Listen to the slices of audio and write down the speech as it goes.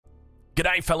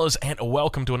G'day fellas, and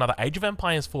welcome to another Age of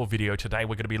Empires 4 video. Today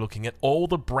we're going to be looking at all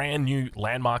the brand new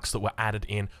landmarks that were added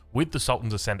in with the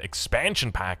Sultan's Ascent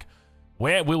expansion pack.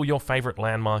 Where will your favorite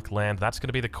landmark land? That's going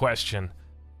to be the question.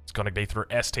 It's going to be through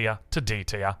S tier to D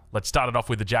tier. Let's start it off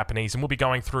with the Japanese, and we'll be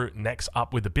going through next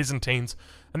up with the Byzantines,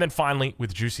 and then finally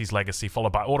with Juicy's Legacy,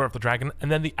 followed by Order of the Dragon,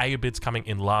 and then the Ayyubids coming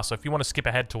in last. So if you want to skip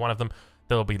ahead to one of them,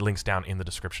 there'll be links down in the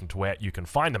description to where you can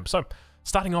find them. So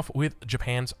starting off with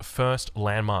Japan's first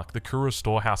landmark, the Kura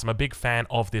Storehouse. I'm a big fan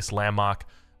of this landmark,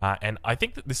 and I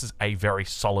think that this is a very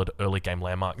solid early game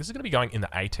landmark. This is going to be going in the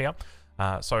A tier.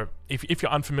 So if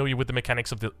you're unfamiliar with the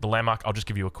mechanics of the landmark, I'll just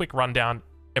give you a quick rundown.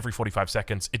 Every 45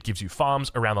 seconds, it gives you farms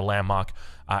around the landmark,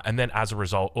 and then as a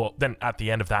result, or then at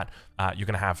the end of that, you're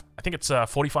going to have, I think it's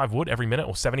 45 wood every minute,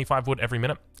 or 75 wood every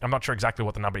minute. I'm not sure exactly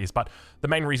what the number is, but the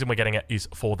main reason we're getting it is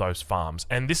for those farms.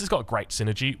 And this has got great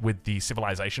synergy with the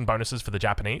civilization bonuses for the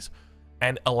Japanese,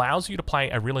 and allows you to play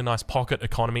a really nice pocket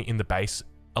economy in the base,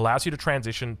 allows you to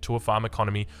transition to a farm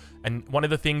economy. And one of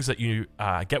the things that you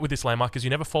get with this landmark is you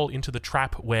never fall into the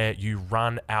trap where you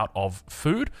run out of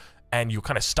food, and you're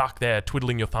kind of stuck there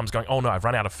twiddling your thumbs going, oh no, I've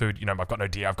run out of food. You know, I've got no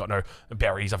deer, I've got no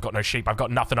berries, I've got no sheep, I've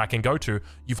got nothing I can go to.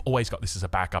 You've always got this as a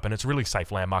backup, and it's a really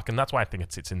safe landmark, and that's why I think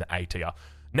it sits in the A tier.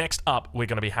 Next up, we're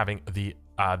going to be having the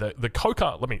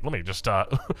Coca. Let me just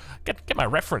get my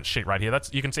reference sheet right here.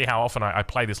 You can see how often I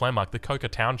play this landmark, the Coca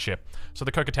Township. So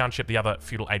the Coca Township, the other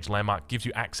feudal age landmark, gives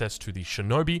you access to the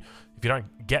shinobi. If you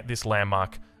don't get this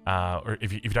landmark, or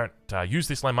if you don't use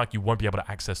this landmark, you won't be able to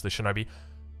access the shinobi.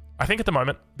 I think at the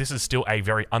moment, this is still a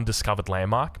very undiscovered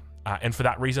landmark, and for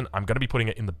that reason, I'm going to be putting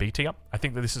it in the B tier. I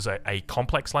think that this is a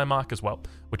complex landmark as well,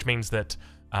 which means that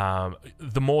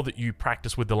the more that you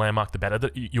practice with the landmark, the better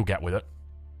that you'll get with it.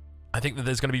 I think that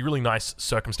there's going to be really nice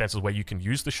circumstances where you can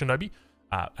use the shinobi.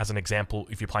 As an example,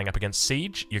 if you're playing up against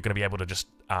siege, you're going to be able to just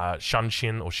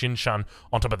shun-shin or shin-shun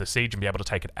on top of the siege and be able to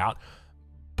take it out.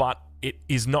 But it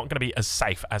is not going to be as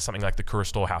safe as something like the Kura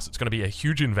Storehouse. It's going to be a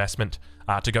huge investment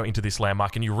to go into this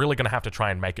landmark, and you're really going to have to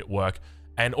try and make it work.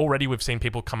 And already we've seen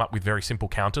people come up with very simple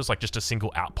counters, like just a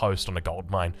single outpost on a gold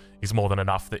mine is more than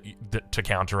enough to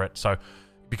counter it. So,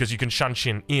 because you can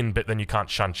shun-shin in, but then you can't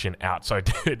shun-shin out. So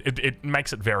it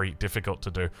makes it very difficult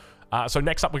to do. So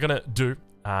next up we're going to do,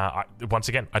 once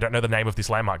again, I don't know the name of this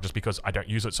landmark just because I don't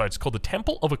use it. So it's called the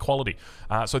Temple of Equality.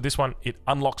 So this one, it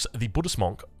unlocks the Buddhist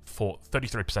monk for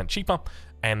 33% cheaper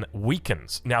and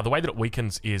weakens. Now, the way that it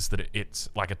weakens is that it's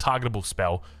like a targetable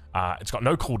spell. It's got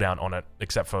no cooldown on it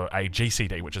except for a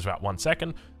GCD, which is about 1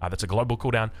 second. That's a global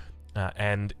cooldown.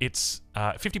 And it's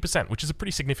 50%, which is a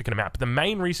pretty significant amount. But the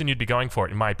main reason you'd be going for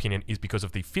it, in my opinion, is because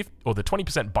of the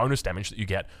 20% bonus damage that you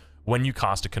get when you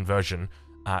cast a conversion.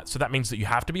 So that means that you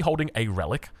have to be holding a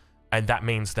relic, and that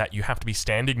means that you have to be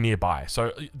standing nearby.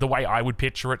 So the way I would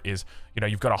picture it is, you know,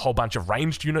 you've got a whole bunch of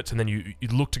ranged units, and then you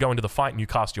look to go into the fight, and you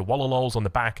cast your Wallalols on the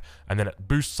back, and then it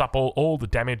boosts up all the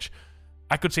damage.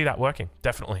 I could see that working,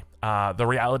 definitely. The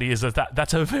reality is that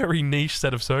that's a very niche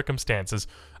set of circumstances,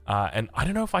 and I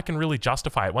don't know if I can really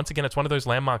justify it. Once again, it's one of those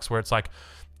landmarks where it's like,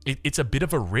 it's a bit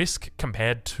of a risk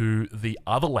compared to the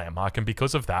other landmark, and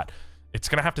because of that, it's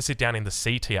going to have to sit down in the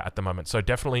C tier at the moment. So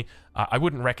definitely, I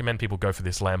wouldn't recommend people go for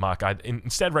this landmark. I'd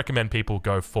instead recommend people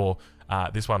go for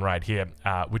this one right here,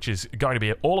 which is going to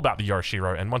be all about the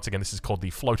Yorishiro. And once again, this is called the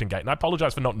Floating Gate. And I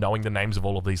apologize for not knowing the names of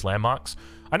all of these landmarks.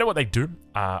 I know what they do.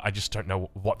 I just don't know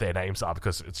what their names are,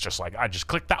 because it's just like, I just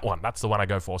click that one. That's the one I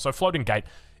go for. So Floating Gate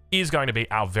is going to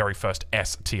be our very first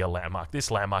S tier landmark.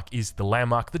 This landmark is the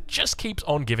landmark that just keeps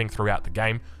on giving throughout the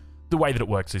game. The way that it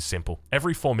works is simple.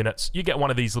 Every 4 minutes, you get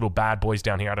one of these little bad boys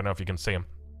down here. I don't know if you can see them.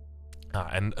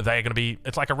 And they're going to be,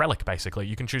 it's like a relic, basically.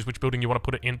 You can choose which building you want to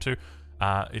put it into.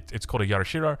 It's called a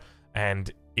Yorishiro, and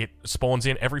it spawns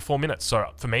in every 4 minutes. So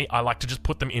for me, I like to just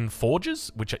put them in forges,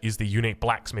 which is the unique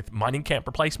blacksmith mining camp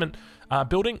replacement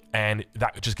building, and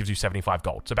that just gives you 75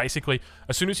 gold. So basically,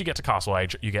 as soon as you get to Castle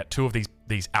Age, you get 2 of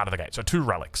these out of the gate. So 2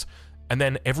 relics. And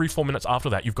then every 4 minutes after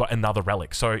that, you've got another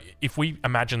relic. So if we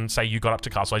imagine, say you got up to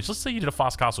Castle Age, let's say you did a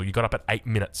fast castle, you got up at 8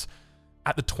 minutes.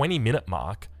 At the 20-minute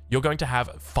mark, you're going to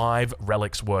have 5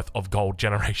 relics worth of gold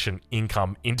generation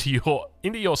income into your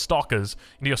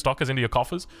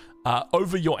coffers,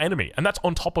 over your enemy. And that's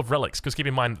on top of relics, because keep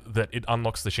in mind that it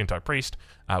unlocks the Shinto priest,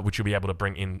 which you'll be able to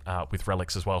bring in with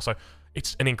relics as well. So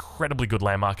it's an incredibly good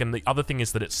landmark. And the other thing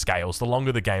is that it scales. The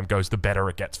longer the game goes, the better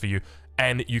it gets for you.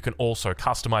 And you can also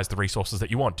customize the resources that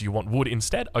you want. Do you want wood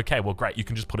instead? Okay, well, great. You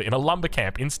can just put it in a lumber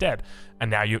camp instead.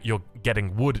 And now you're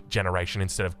getting wood generation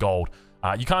instead of gold.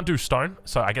 You can't do stone,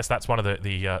 so I guess that's one of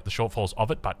the shortfalls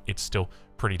of it, but it's still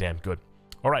pretty damn good.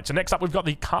 All right, so next up, we've got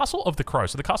the Castle of the Crow.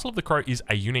 So the Castle of the Crow is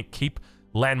a unique keep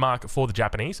landmark for the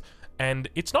Japanese, and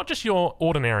it's not just your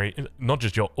ordinary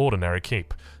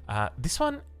keep. This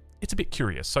one, it's a bit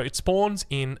curious. So it spawns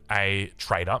in a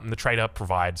trader, and the trader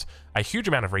provides a huge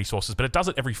amount of resources, but it does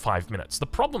it every 5 minutes. The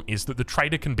problem is that the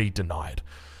trader can be denied.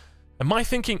 And my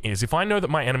thinking is, if I know that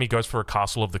my enemy goes for a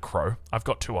Castle of the Crow, I've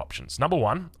got two options. Number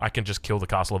one, I can just kill the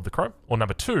Castle of the Crow, or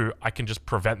number two, I can just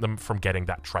prevent them from getting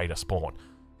that trader spawn.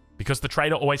 Because the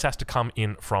trader always has to come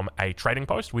in from a trading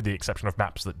post, with the exception of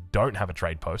maps that don't have a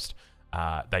trade post.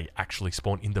 They actually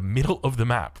spawn in the middle of the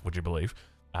map, would you believe?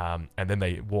 And then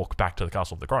they walk back to the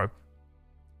Castle of the Crow.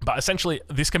 But essentially,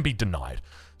 this can be denied.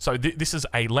 So this is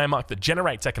a landmark that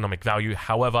generates economic value.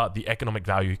 However, the economic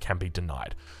value can be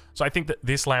denied. So I think that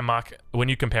this landmark, when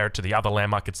you compare it to the other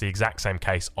landmark, it's the exact same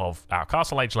case of our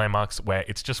Castle Age landmarks, where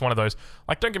it's just one of those,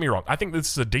 like, don't get me wrong, I think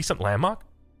this is a decent landmark,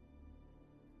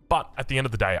 but at the end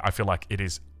of the day, I feel like it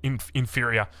is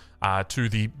inferior to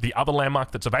the other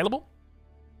landmark that's available,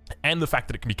 and the fact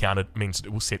that it can be counted means that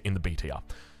it will sit in the B tier.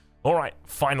 All right,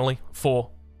 finally,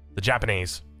 for the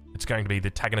Japanese, it's going to be the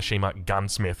Taganashima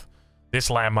Gunsmith. This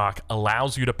landmark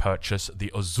allows you to purchase the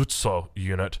Ozutsu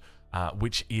unit,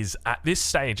 which is, at this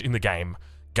stage in the game,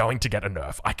 going to get a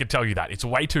nerf. I can tell you that. It's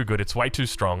way too good. It's way too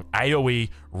strong.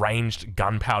 AoE ranged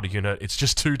gunpowder unit. It's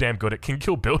just too damn good. It can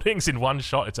kill buildings in one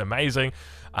shot. It's amazing.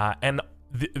 And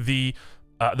the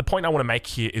point I want to make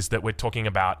here is that we're talking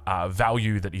about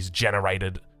value that is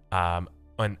generated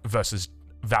versus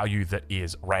value that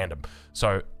is random.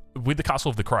 So with the Castle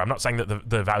of the Crow, I'm not saying that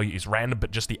the value is random,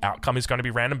 but just the outcome is going to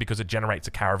be random because it generates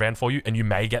a caravan for you, and you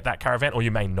may get that caravan or you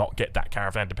may not get that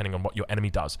caravan depending on what your enemy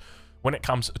does. When it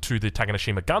comes to the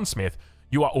Taganashima Gunsmith,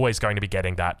 you are always going to be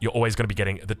getting that. You're always going to be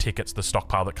getting the tickets, the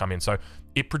stockpile that come in. So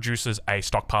it produces a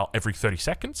stockpile every 30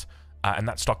 seconds. And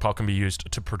that stockpile can be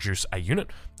used to produce a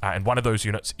unit. And one of those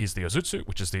units is the Ozutsu,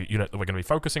 which is the unit that we're going to be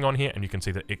focusing on here. And you can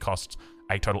see that it costs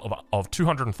a total of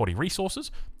 240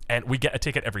 resources. And we get a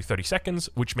ticket every 30 seconds,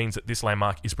 which means that this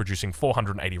landmark is producing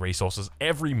 480 resources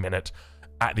every minute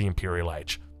at the Imperial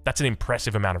Age. That's an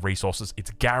impressive amount of resources. It's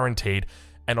guaranteed.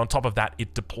 And on top of that,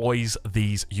 it deploys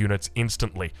these units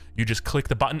instantly. You just click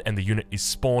the button and the unit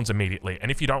spawns immediately.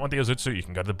 And if you don't want the Ozutsu, you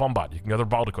can go to the Bombard, you can go to the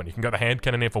Baldaquin, you can go to the Hand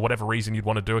Cannoneer for whatever reason you'd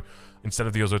want to do it instead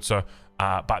of the Ozutsu.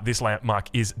 But this landmark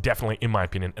is definitely, in my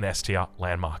opinion, an S tier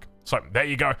landmark. So there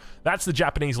you go. That's the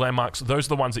Japanese landmarks. Those are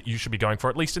the ones that you should be going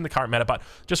for, at least in the current meta. But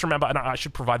just remember, and I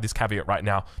should provide this caveat right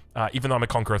now, even though I'm a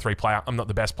Conqueror 3 player, I'm not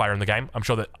the best player in the game. I'm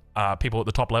sure that people at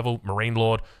the top level, Marine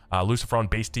Lord, Luciferon,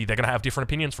 Beastie, they're going to have different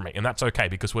opinions from me. And that's okay,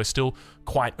 because we're still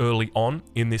quite early on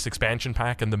in this expansion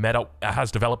pack, and the meta has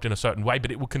developed in a certain way,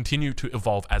 but it will continue to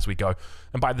evolve as we go.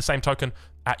 And by the same token,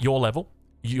 at your level,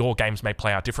 your games may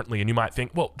play out differently, and you might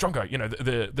think, well, Drongo, you know,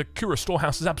 the Kura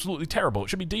Storehouse is absolutely terrible. It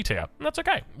should be D tier. And that's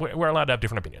okay. We're allowed to have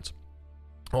different opinions.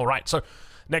 All right, so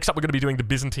next up, we're going to be doing the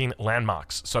Byzantine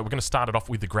landmarks. So we're going to start it off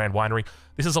with the Grand Winery.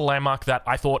 This is a landmark that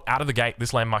I thought, out of the gate,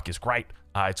 this landmark is great.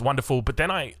 It's wonderful, but then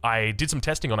I did some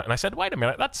testing on it, and I said, wait a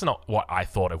minute, that's not what I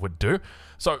thought it would do.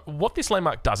 So what this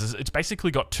landmark does is it's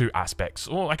basically got two aspects.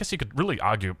 Well, I guess you could really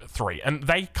argue three, and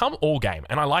they come all game,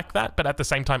 and I like that, but at the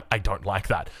same time, I don't like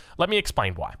that. Let me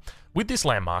explain why. With this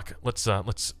landmark, let's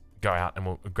go out and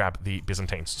we'll grab the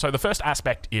Byzantines. So the first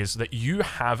aspect is that you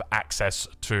have access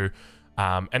to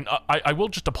and I will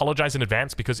just apologize in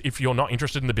advance, because if you're not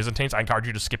interested in the Byzantines, I encourage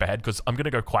you to skip ahead, because I'm going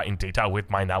to go quite in detail with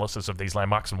my analysis of these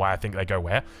landmarks and why I think they go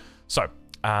where. So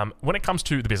when it comes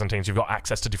to the Byzantines, you've got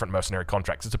access to different mercenary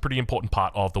contracts. It's a pretty important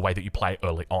part of the way that you play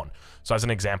early on. So as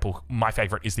an example, my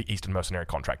favorite is the Eastern Mercenary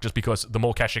Contract, just because the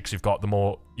more Keshiks you've got, the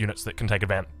more units that can take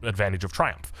advantage of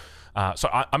Triumph. So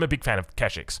I'm a big fan of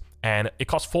Keshiks, and it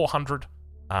costs 400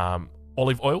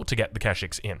 olive oil to get the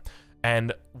Keshiks in.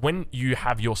 And when you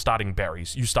have your starting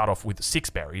berries, you start off with 6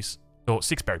 berries, or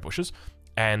 6 berry bushes,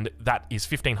 and that is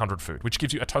 1,500 food, which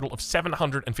gives you a total of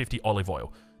 750 olive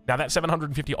oil. Now, that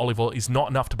 750 olive oil is not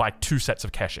enough to buy 2 sets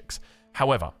of Keshiks.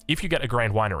 However, if you get a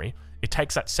Grand Winery, it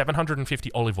takes that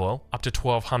 750 olive oil up to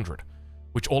 1,200,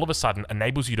 which all of a sudden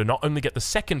enables you to not only get the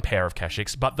second pair of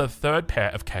Keshiks, but the third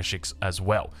pair of Keshiks as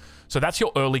well. So that's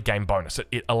your early game bonus.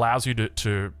 It allows you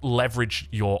to leverage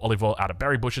your olive oil out of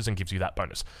berry bushes and gives you that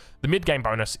bonus. The mid-game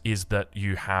bonus is that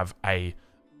you have a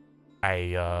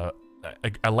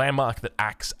landmark that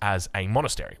acts as a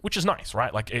monastery, which is nice,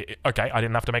 right? Like, okay, I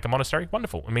didn't have to make a monastery.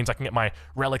 Wonderful. It means I can get my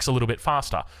relics a little bit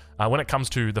faster. When it comes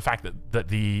to the fact that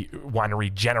the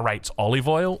winery generates olive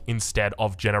oil instead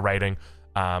of generating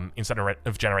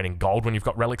gold when you've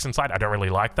got relics inside, I don't really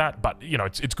like that, but you know,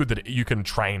 it's good that you can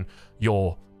train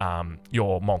your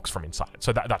monks from inside,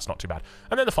 so that's not too bad.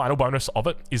 And then the final bonus of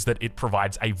it is that it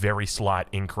provides a very slight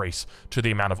increase to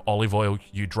the amount of olive oil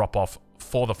you drop off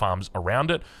for the farms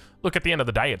around it. Look, at the end of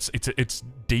the day, it's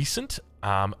decent,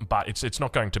 but it's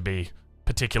not going to be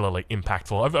particularly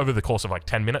impactful. Over the course of like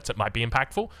 10 minutes, it might be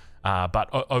impactful, but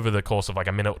over the course of like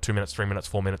a minute, 2 minutes, 3 minutes,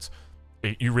 4 minutes,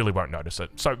 you really won't notice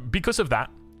it. So because of that,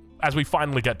 as we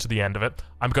finally get to the end of it,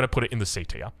 I'm going to put it in the C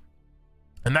tier.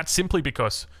 And that's simply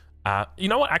because, you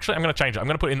know what? Actually, I'm going to change it. I'm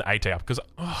going to put it in the A tier because,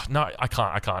 no, I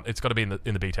can't. It's got to be in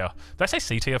the B tier. Did I say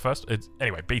C tier first?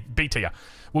 Anyway, B tier.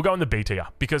 We'll go in the B tier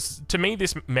because to me,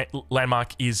 this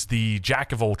landmark is the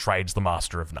jack of all trades, the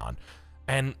master of none.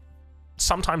 And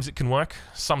sometimes it can work,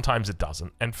 sometimes it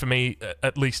doesn't. And for me,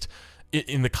 at least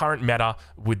in the current meta,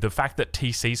 with the fact that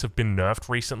TCs have been nerfed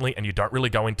recently and you don't really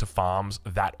go into farms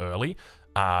that early,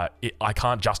 I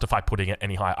can't justify putting it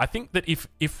any higher. I think that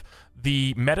if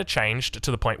the meta changed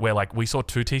to the point where like we saw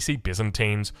 2 TC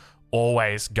Byzantines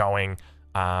always going,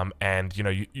 and you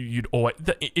know you'd always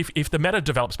if the meta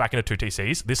develops back into 2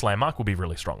 TCs, this landmark will be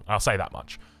really strong. I'll say that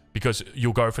much, because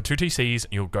you'll go for 2 TCs,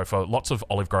 you'll go for lots of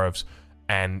olive groves,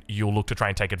 and you'll look to try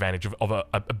and take advantage of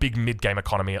a big mid-game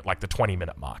economy at like the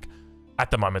 20-minute mark. At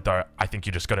the moment, though, I think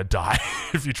you're just going to die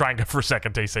if you try and go for a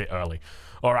second TC early.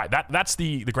 All right, that's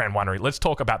the Grand Winery. Let's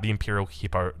talk about the Imperial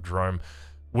Hippodrome,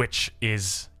 which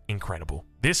is incredible.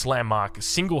 This landmark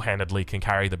single-handedly can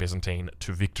carry the Byzantine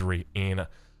to victory in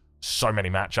so many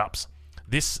matchups.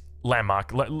 This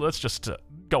landmark, let's just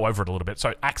go over it a little bit. So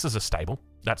it acts as a stable.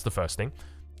 That's the first thing.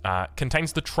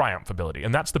 Contains the Triumph ability,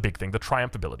 and that's the big thing, the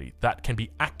Triumph ability that can be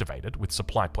activated with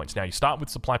supply points. Now, you start with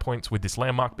supply points with this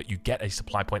landmark, but you get a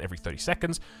supply point every 30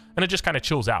 seconds, and it just kind of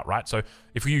chills out, right? So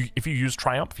if you use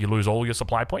Triumph, you lose all your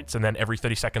supply points, and then every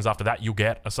 30 seconds after that, you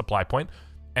get a supply point.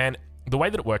 And the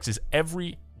way that it works is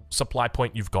every supply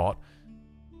point you've got,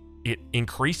 it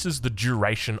increases the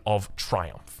duration of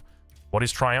Triumph. What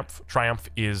is Triumph? Triumph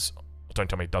is, don't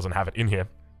tell me it doesn't have it in here.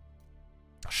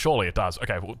 Surely it does.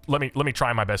 Okay, well, let me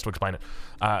try my best to explain it.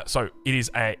 So it is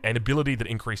an ability that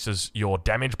increases your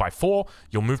damage by 4,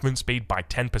 your movement speed by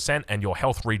 10%, and your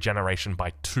health regeneration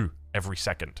by 2 every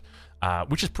second,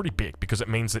 which is pretty big, because it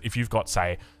means that if you've got,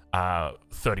 say,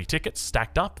 30 tickets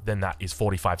stacked up, then that is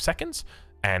 45 seconds.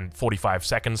 And 45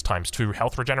 seconds times 2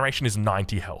 health regeneration is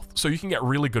 90 health. So you can get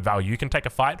really good value. You can take a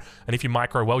fight, and if you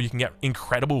micro well, you can get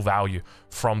incredible value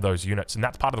from those units. And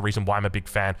that's part of the reason why I'm a big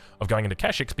fan of going into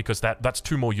Keshiks, because that's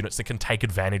 2 more units that can take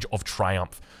advantage of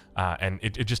Triumph. And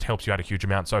it just helps you out a huge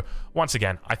amount. So once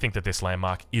again, I think that this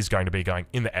landmark is going to be going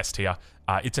in the S tier.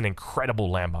 It's an incredible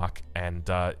landmark, and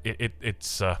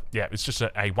it's just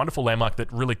a wonderful landmark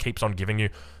that really keeps on giving you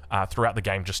throughout the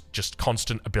game just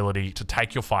constant ability to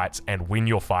take your fights and win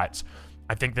your fights.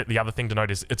 I think that the other thing to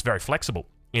note is it's very flexible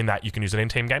in that you can use it in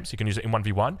team games, you can use it in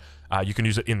 1v1, you can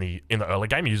use it in the early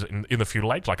game, use it in the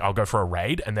feudal age. Like, I'll go for a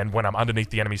raid, and then when I'm underneath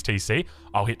the enemy's TC,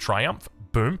 I'll hit Triumph,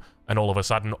 boom, and all of a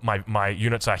sudden my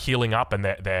units are healing up, and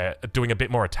they're doing a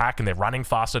bit more attack, and they're running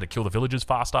faster to kill the villagers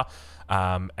faster.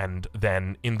 And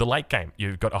then in the late game,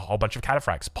 you've got a whole bunch of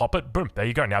cataphracts. Pop it, boom, there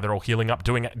you go. Now they're all healing up,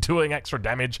 doing extra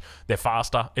damage. They're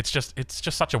faster. It's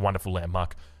just such a wonderful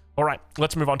landmark. All right,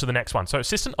 let's move on to the next one. So,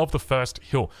 Assistant of the First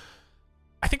Hill.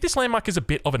 I think this landmark is a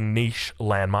bit of a niche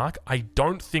landmark. I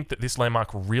don't think that this landmark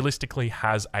realistically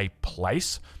has a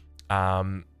place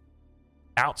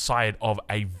outside of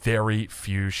a very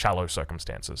few shallow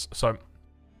circumstances. So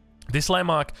this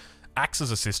landmark acts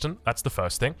as assistant. That's the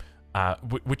first thing,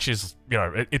 which is, you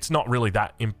know, it's not really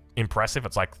that impressive.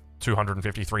 It's like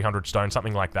 250, 300 stone,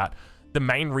 something like that. The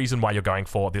main reason why you're going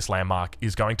for this landmark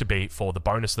is going to be for the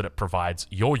bonus that it provides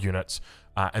your units,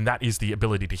 and that is the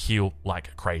ability to heal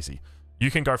like crazy. You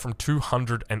can go from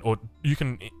 200 or you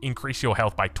can increase your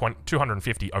health by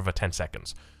 250 over 10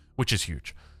 seconds, which is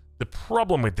huge. The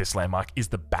problem with this landmark is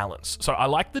the balance. So I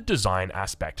like the design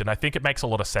aspect, and I think it makes a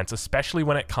lot of sense, especially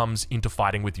when it comes into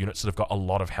fighting with units that have got a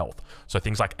lot of health. So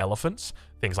things like elephants,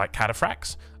 things like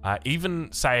cataphracts,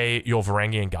 even say your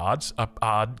Varangian guards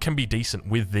can be decent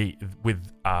with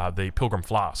the Pilgrim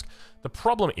Flask. The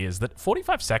problem is that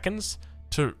 45 seconds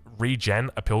to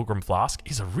regen a Pilgrim Flask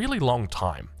is a really long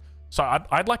time. So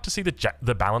I'd like to see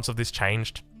the balance of this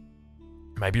changed.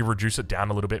 Maybe reduce it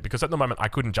down a little bit, because at the moment I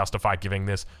couldn't justify giving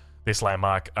this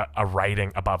landmark a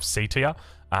rating above C tier.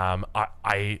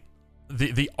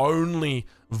 The only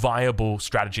viable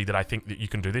strategy that I think that you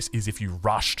can do this is if you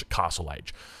rushed Castle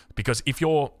Age, because if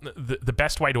you're the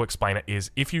best way to explain it is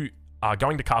if you are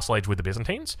going to Castle Age with the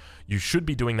Byzantines, you should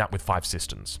be doing that with 5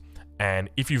 cisterns. And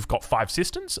if you've got 5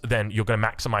 cisterns, then you're going to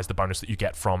maximize the bonus that you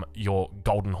get from your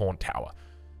Golden Horn Tower.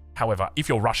 However, if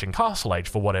you're rushing Castle Age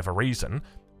for whatever reason,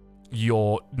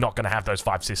 you're not going to have those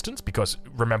 5 cisterns, because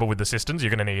remember, with the cisterns, you're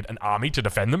going to need an army to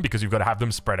defend them, because you've got to have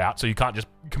them spread out. So you can't just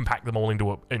compact them all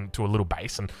into a little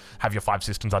base and have your 5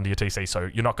 cisterns under your TC. So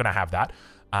you're not going to have that.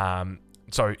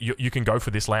 So you can go for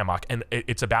this landmark, and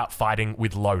it's about fighting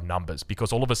with low numbers,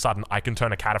 because all of a sudden I can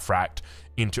turn a cataphract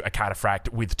into a cataphract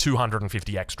with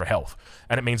 250 extra health.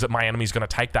 And it means that my enemy's going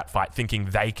to take that fight thinking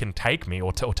they can take me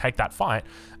or take that fight,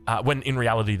 when in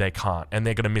reality they can't. And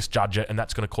they're going to misjudge it, and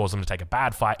that's going to cause them to take a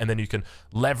bad fight. And then you can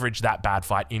leverage that bad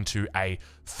fight into a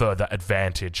further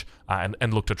advantage,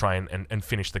 and look to try and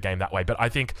finish the game that way. But I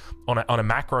think on a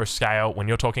macro scale, when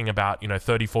you're talking about,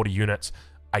 30, 40 units,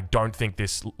 I don't think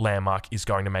this landmark is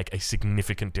going to make a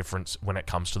significant difference when it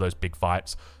comes to those big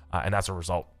fights. And as a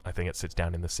result, I think it sits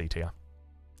down in the C tier.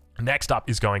 Next up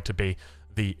is going to be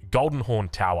the Golden Horn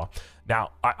Tower.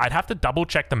 Now, I'd have to double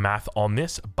check the math on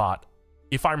this, but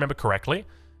if I remember correctly,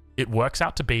 it works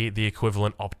out to be the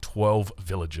equivalent of 12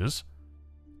 villages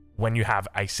when you have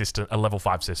a level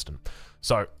 5 cistern.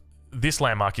 So this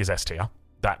landmark is S tier.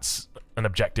 That's an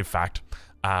objective fact.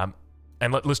 And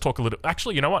let's talk a little.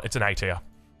 Actually, you know what? It's an A tier.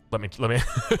 Let me.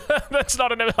 That's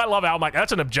not an. I love how I'm like,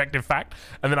 that's an objective fact,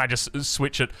 and then I just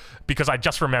switch it because I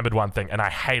just remembered one thing, and I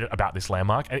hate it about this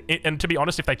landmark. And to be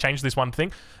honest, if they change this one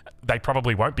thing, they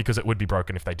probably won't, because it would be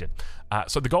broken if they did.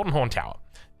 So the Golden Horn Tower,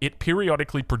 it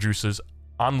periodically produces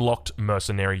unlocked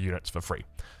mercenary units for free.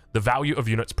 The value of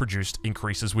units produced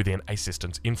increases within a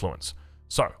cistern's influence.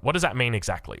 So what does that mean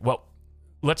exactly? Well,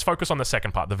 let's focus on the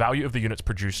second part. The value of the units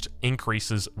produced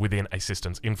increases within a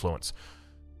cistern's influence.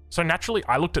 So naturally,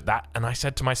 I looked at that and I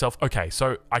said to myself, okay,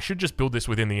 so I should just build this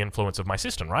within the influence of my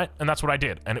cistern, right? And that's what I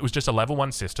did. And it was just a level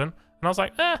 1 cistern. And I was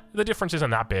like, the difference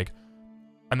isn't that big.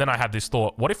 And then I had this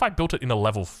thought, what if I built it in a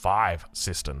level 5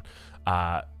 cistern?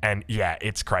 And yeah,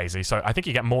 it's crazy. So I think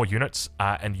you get more units,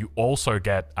 and you also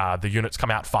get the units come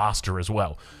out faster as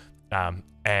well.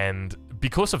 And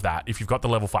because of that, if you've got the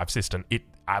level 5 cistern, it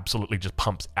absolutely just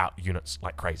pumps out units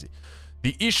like crazy.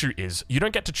 The issue is you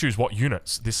don't get to choose what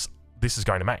units this is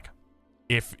going to make.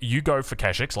 If you go for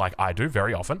Keshiks, like I do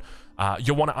very often,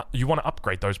 you want to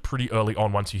upgrade those pretty early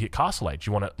on once you hit Castle Age.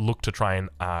 You want to look to try and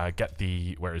get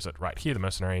the, where is it? Right here, the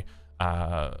mercenary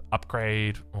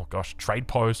upgrade. Oh gosh, trade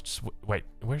posts. Wait,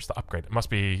 where's the upgrade? It must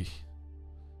be,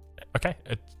 okay,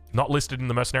 it's not listed in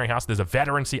the mercenary house. There's a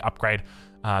veterancy upgrade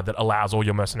that allows all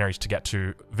your mercenaries to get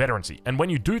to veterancy. And when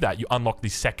you do that, you unlock the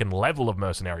second level of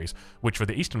mercenaries, which for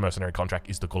the Eastern mercenary contract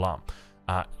is the Ghulam.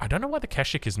 I don't know why the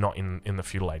Keshik is not in the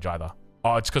feudal age either.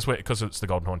 Oh, it's because it's the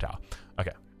Golden Horn Tower.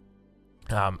 Okay.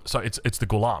 So it's the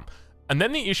Ghulam. And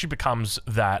then the issue becomes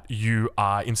that you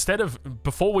are, instead of,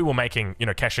 before we were making,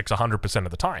 Keshiks 100%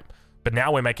 of the time, but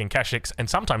now we're making Keshiks, and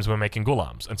sometimes we're making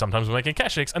Ghulams, and sometimes we're making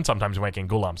Keshiks, and sometimes we're making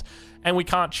Ghulams. And we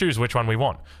can't choose which one we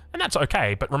want. And that's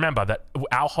okay, but remember that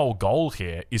our whole goal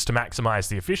here is to maximize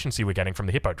the efficiency we're getting from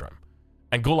the Hippodrome.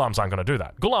 And Ghulams aren't going to do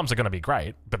that. Ghulams are going to be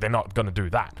great, but they're not going to do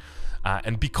that.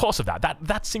 And because of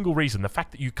that single reason, the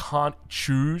fact that you can't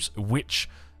choose which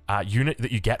unit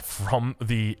that you get from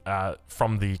the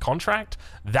contract,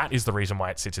 that is the reason why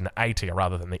it sits in the A tier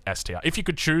rather than the S tier. If you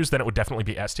could choose, then it would definitely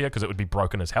be S tier, because it would be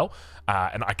broken as hell.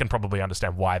 And I can probably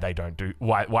understand why they don't do,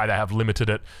 why they have limited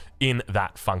it in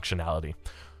that functionality.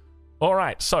 All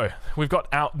right, so we've got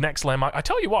our next landmark. I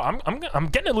tell you what, I'm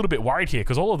getting a little bit worried here,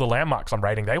 because all of the landmarks I'm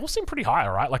rating, they all seem pretty high,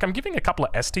 right? Like, I'm giving a couple of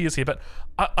S tiers here, but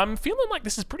I'm feeling like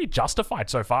this is pretty justified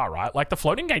so far, right? Like, the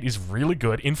floating gate is really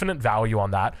good, infinite value on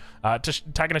that.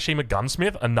 Taganashima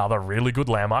Gunsmith, another really good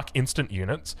landmark, instant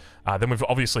units. Then we've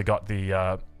obviously got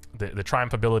the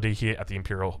Triumph ability here at the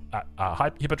Imperial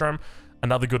Hippodrome,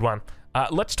 another good one.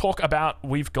 Let's talk about,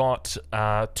 we've got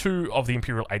 2 of the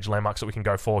Imperial Age landmarks that we can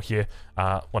go for here.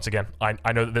 Once again,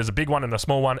 I know that there's a big one and a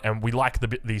small one, and we like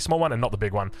the small one and not the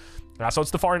big one. So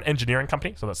it's the Foreign Engineering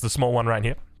Company, so that's the small one right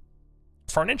here.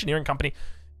 Foreign Engineering Company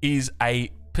is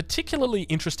a particularly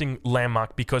interesting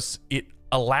landmark because it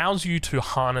allows you to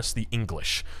harness the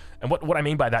English. And what I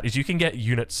mean by that is you can get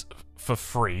units for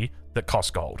free that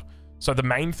cost gold. So the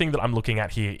main thing that I'm looking at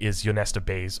here is your Nest of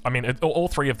Bees. I mean, all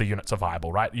 3 of the units are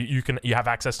viable, right? You have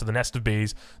access to the Nest of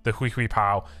Bees, the Hui Hui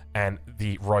Pao, and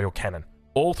the Royal Cannon.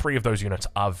 All 3 of those units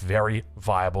are very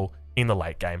viable in the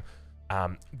late game.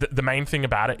 The main thing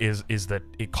about it is that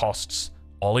it costs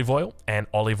olive oil, and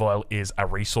olive oil is a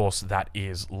resource that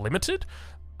is limited,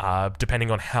 depending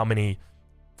on how many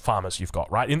farmers you've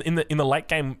got, right? In the late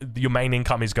game, your main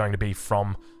income is going to be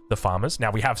from the farmers.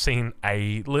 Now, we have seen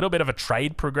a little bit of a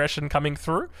trade progression coming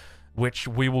through, which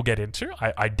we will get into.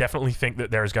 I definitely think that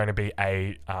there is going to be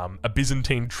a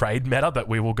Byzantine trade meta that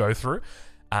we will go through,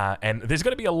 and there's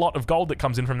going to be a lot of gold that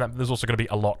comes in from that. There's also going to be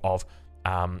a lot of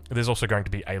There's also going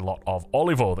to be a lot of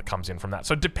olive oil that comes in from that.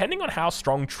 So depending on how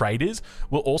strong trade is,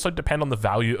 will also depend on the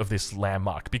value of this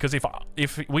landmark. Because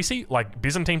if we see like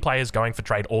Byzantine players going for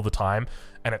trade all the time,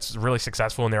 and it's really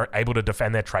successful and they're able to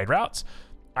defend their trade routes,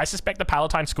 I suspect the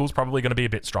Palatine School is probably going to be a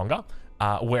bit stronger.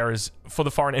 Whereas for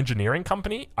the Foreign Engineering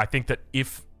Company, I think that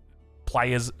if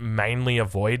players mainly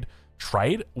avoid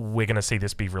trade, we're going to see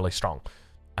this be really strong.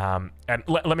 And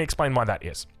let me explain why that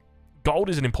is. Gold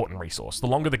is an important resource. The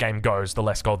longer the game goes, the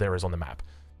less gold there is on the map.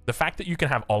 The fact that you can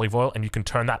have olive oil and you can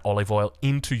turn that olive oil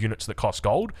into units that cost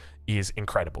gold is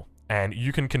incredible. And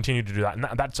you can continue to do that. And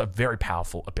that's a very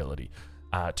powerful ability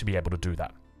to be able to do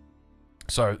that.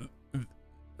 So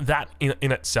that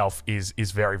in itself is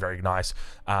very, very nice.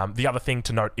 The other thing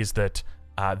to note is that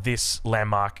this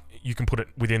landmark, you can put it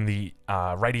within the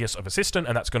radius of assistant,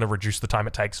 and that's going to reduce the time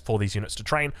it takes for these units to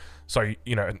train. So,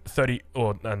 you know, 30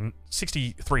 or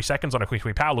 63 seconds on a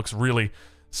quick power looks really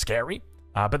scary.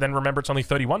 But then remember, it's only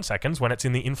 31 seconds when it's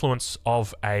in the influence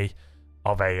of a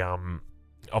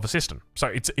system. So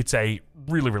it's a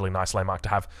really, really nice landmark to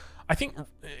have. I think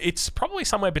it's probably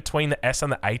somewhere between the S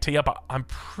and the A tier, but I'm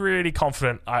pretty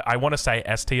confident I want to say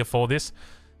S tier for this.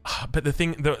 But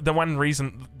the one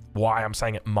reason why I'm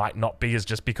saying it might not be is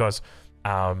just because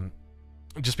I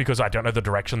don't know the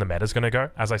direction the meta is going to go.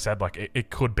 As I said, like it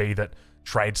could be that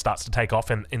trade starts to take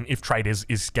off, and if trade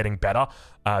is getting better,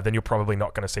 then you're probably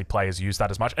not going to see players use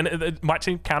that as much. And it might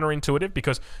seem counterintuitive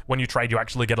because when you trade, you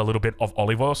actually get a little bit of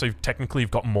olive oil. So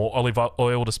you've got more olive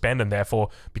oil to spend, and therefore,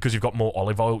 because you've got more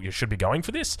olive oil, you should be going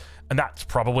for this. And that's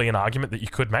probably an argument that you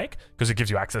could make because it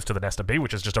gives you access to the Nesta B,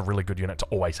 which is just a really good unit to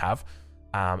always have.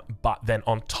 But then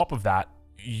on top of that,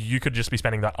 you could just be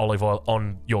spending that olive oil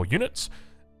on your units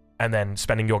and then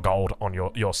spending your gold on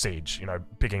your siege, you know,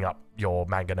 picking up your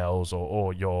mangonels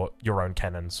or your own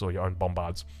cannons or your own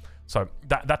bombards. So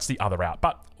that's the other route.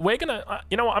 But we're going to,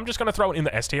 you know what, I'm just going to throw it in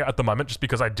the S tier at the moment just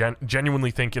because I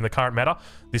genuinely think in the current meta,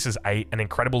 this is an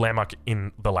incredible landmark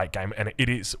in the late game, and it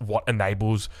is what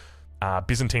enables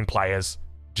Byzantine players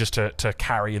just to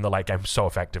carry in the late game so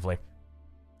effectively.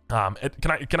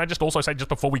 Can I just also say, just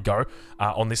before we go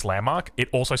on this landmark, it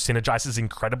also synergizes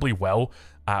incredibly well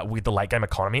with the late game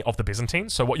economy of the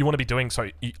Byzantines. So what you want to be doing, so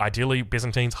ideally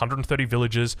Byzantines, 130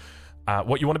 villages,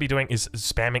 what you want to be doing is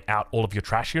spamming out all of your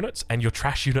trash units, and your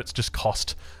trash units just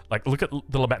cost, like, look at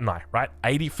the Lametanai, right?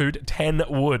 80 food, 10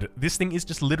 wood. This thing is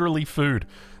just literally food.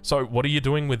 So what are you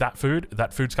doing with that food?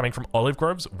 That food's coming from olive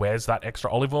groves. Where's that extra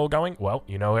olive oil going? Well,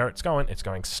 you know where it's going. It's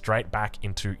going straight back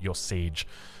into your siege.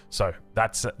 So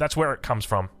that's where it comes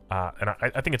from, and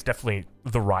I think it's definitely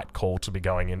the right call to be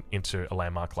going into a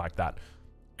landmark like that.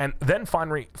 And then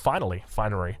finally,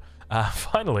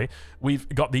 we've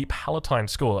got the Palatine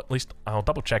School. At least I'll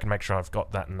double check and make sure I've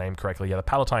got that name correctly. Yeah, the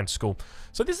Palatine School.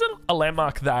 So this is a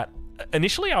landmark that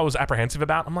initially I was apprehensive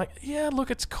about. I'm like, yeah,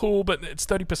 look, it's cool, but it's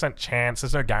 30% chance.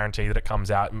 There's no guarantee that it comes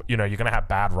out. You know, you're going to have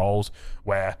bad rolls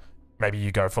where maybe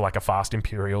you go for like a fast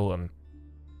Imperial, and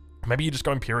maybe you just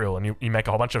go Imperial and you make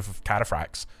a whole bunch of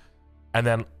cataphracts, and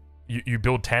then you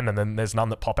build 10 and then there's none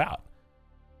that pop out.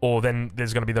 Or then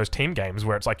there's going to be those team games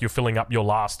where it's like you're filling up your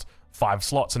last 5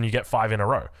 slots and you get 5 in a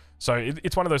row. So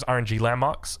it's one of those RNG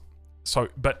landmarks. So,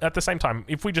 but at the same time,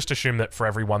 if we just assume that for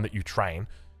every one that you train,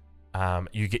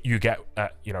 you get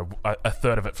you know, a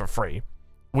third of it for free,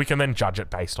 we can then judge it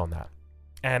based on that.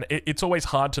 And it's always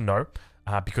hard to know.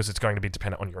 Because it's going to be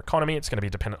dependent on your economy, it's going to be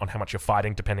dependent on how much you're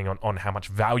fighting, depending on how much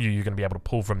value you're going to be able to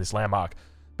pull from this landmark.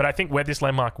 But I think where this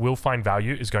landmark will find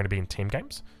value is going to be in team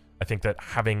games. I think that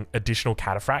having additional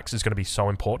cataphracts is going to be so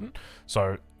important.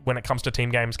 So when it comes to team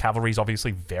games, cavalry is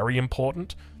obviously very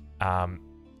important.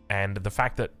 And the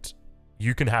fact that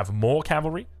you can have more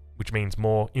cavalry, which means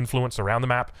more influence around the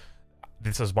map,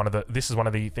 this is one of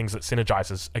the things that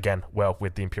synergizes again well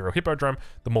with the Imperial Hippodrome.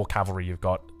 The more cavalry you've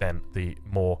got, then the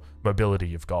more mobility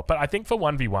you've got. But I think for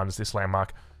 1v1s, this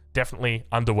landmark definitely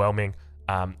underwhelming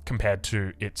compared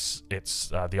to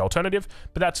the alternative.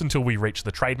 But that's until we reach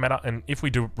the trade meta. And if we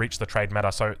do reach the trade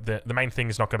meta, so the main thing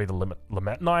is not going to be the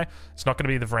Lametanai, it's not going to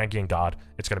be the Varangian Guard,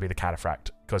 it's going to be the Cataphract.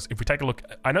 Because if we take a look,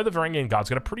 I know the Varangian Guard's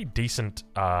got a pretty decent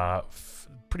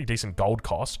gold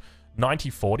cost.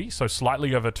 90-40, so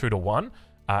slightly over 2-1,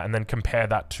 and then compare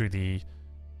that to the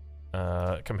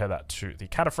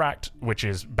Cataphract, which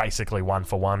is basically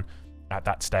 1-for-1 at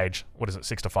that stage. What is it,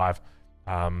 6-5?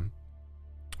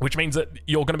 Which means that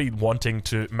you're going to be wanting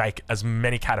to make as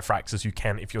many Cataphracts as you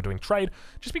can if you're doing trade,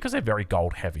 just because they're very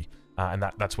gold heavy, and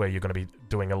that's where you're going to be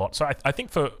doing a lot. So I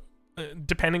think for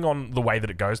depending on the way that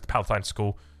it goes, the Palatine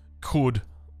School could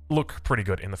look pretty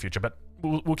good in the future, but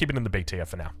we'll keep it in the B tier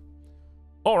for now.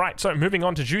 All right, so moving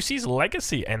on to Juicy's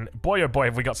Legacy, and boy, oh boy,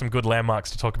 have we got some good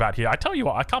landmarks to talk about here. I tell you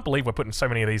what, I can't believe we're putting so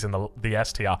many of these in the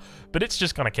S tier, but it's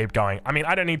just going to keep going. I mean,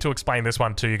 I don't need to explain this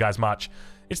one to you guys much.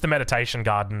 It's the Meditation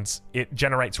Gardens. It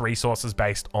generates resources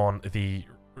based on the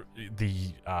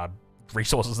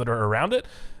resources that are around it.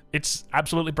 It's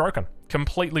absolutely broken,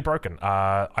 completely broken.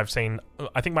 I've seen,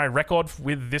 I think my record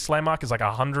with this landmark is like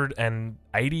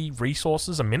 180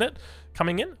 resources a minute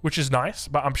coming in, which is nice,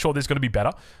 but I'm sure there's going to be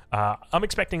better. I'm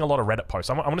expecting a lot of Reddit posts.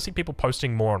 I want to see people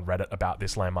posting more on Reddit about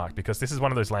this landmark, because this is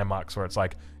one of those landmarks where it's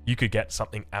like, you could get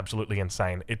something absolutely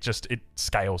insane. It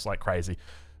scales like crazy.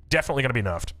 Definitely going to be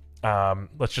nerfed.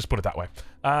 Let's just put it that way.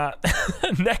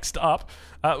 Next up,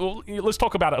 well, let's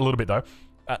talk about it a little bit though.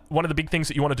 One of the big things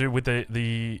that you want to do with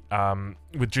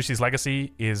with Juicy's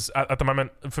Legacy is, at the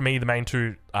moment, for me, the main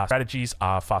two strategies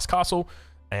are Fast Castle,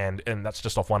 and that's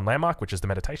just off one landmark, which is the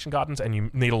Meditation Gardens, and you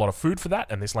need a lot of food for that,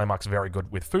 and this landmark's very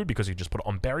good with food because you just put it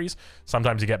on berries.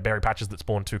 Sometimes you get berry patches that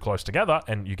spawn too close together,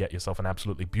 and you get yourself an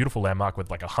absolutely beautiful landmark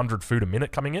with like 100 food a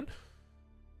minute coming in.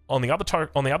 On the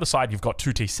other side, you've got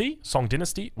 2TC, Song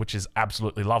Dynasty, which is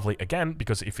absolutely lovely, again,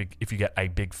 because if you get a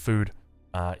big food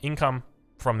income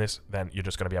from this, then you're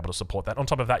just going to be able to support that. On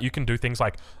top of that, you can do things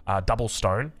like double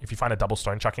stone. If you find a double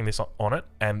stone, chucking this on it,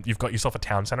 and you've got yourself a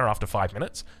town center after 5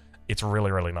 minutes, it's really,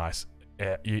 really nice.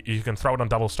 You can throw it on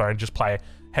double stone, just play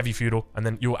heavy feudal, and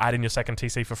then you'll add in your second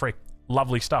TC for free.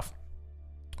 Lovely stuff.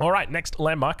 All right, next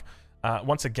landmark.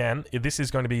 Once again, this is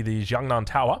going to be the Jiangnan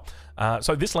Tower.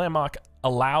 So this landmark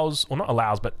allows, or not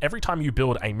allows, but every time you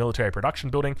build a military production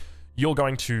building, you're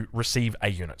going to receive a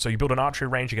unit. So you build an archery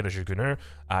range, you get a Jugunu,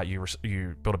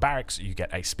 you build a barracks, you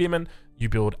get a spearman, you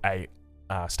build a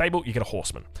stable, you get a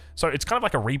horseman. So it's kind of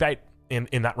like a rebate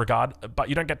in that regard, but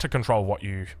you don't get to control what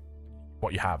you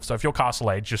have. So if you're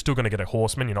Castle Age, you're still going to get a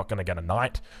horseman, you're not going to get a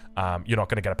knight, you're not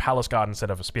going to get a palace guard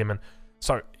instead of a spearman.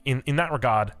 So in that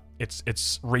regard,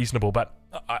 it's reasonable, but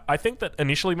I think that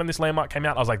initially when this landmark came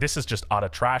out, I was like, this is just utter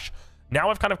trash. Now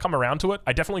I've kind of come around to it.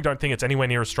 I definitely don't think it's anywhere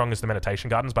near as strong as the Meditation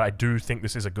Gardens, but I do think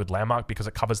this is a good landmark because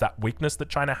it covers that weakness that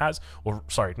China has, or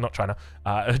sorry, not China,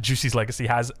 Juicy's Legacy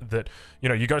has, that, you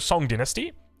know, you go Song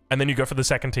Dynasty, and then you go for the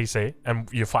second TC, and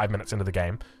you're 5 minutes into the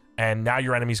game, and now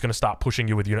your enemy's going to start pushing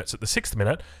you with units at the 6th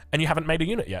minute, and you haven't made a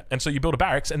unit yet. And so you build a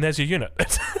barracks, and there's your unit.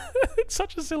 It's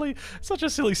such a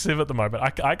silly civ at the moment.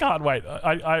 I can't wait.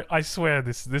 I swear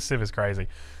this civ is crazy.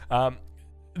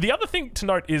 The other thing to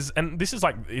note is, and this is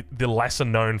like the lesser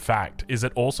known fact, is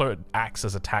it also acts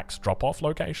as a tax drop-off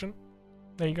location.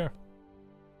 There you go.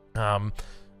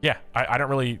 Yeah, I don't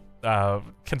really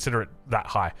consider it that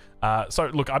high. So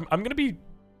look, I'm going to be...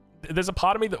 There's a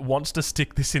part of me that wants to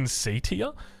stick this in C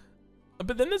tier,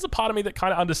 but then there's a part of me that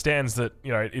kind of understands that,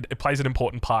 you know, it plays an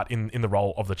important part in the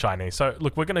role of the Chinese. So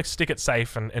look, we're going to stick it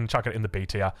safe and chuck it in the B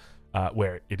tier,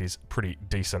 where it is pretty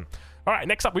decent. All right,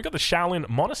 next up, we've got the Shaolin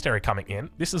Monastery coming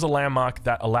in. This is a landmark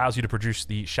that allows you to produce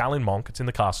the Shaolin Monk. It's in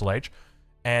the Castle Age.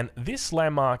 And this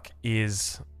landmark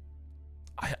is...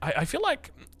 I feel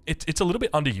like it's a little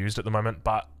bit underused at the moment,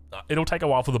 but it'll take a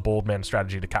while for the Bald Man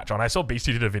strategy to catch on. I saw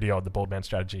Beastie did a video on the Bald Man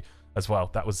strategy as well.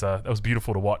 That was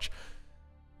beautiful to watch.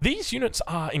 These units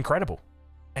are incredible,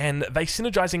 and they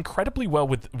synergize incredibly well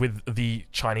with the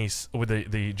Chinese, with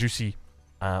the Juicy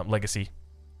Legacy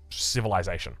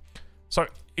civilization. So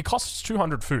it costs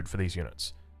 200 food for these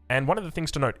units. And one of the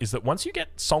things to note is that once you get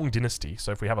Song Dynasty,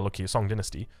 so if we have a look here, Song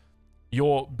Dynasty,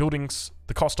 your buildings,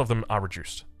 the cost of them are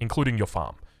reduced, including your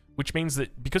farm. Which means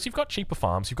that because you've got cheaper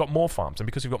farms, you've got more farms. And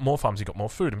because you've got more farms, you've got more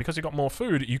food. And because you've got more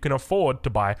food, you can afford to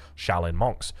buy Shaolin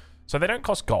monks. So they don't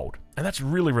cost gold. And that's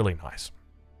really, really nice.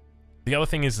 The other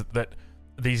thing is that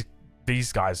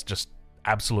these guys just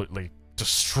absolutely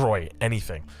destroy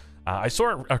anything. I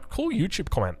saw a cool YouTube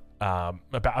comment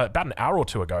about an hour or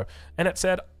two ago, and it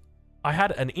said, I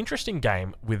had an interesting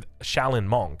game with Shaolin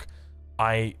Monk.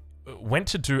 I went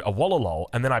to do a Wallalol,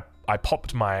 and then I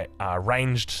popped my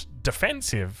ranged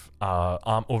defensive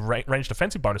ranged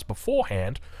defensive bonus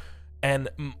beforehand, and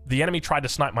the enemy tried to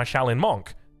snipe my Shaolin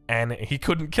Monk, and he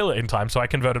couldn't kill it in time, so I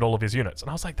converted all of his units. And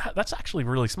I was like, that's actually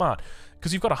really smart,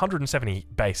 because you've got 170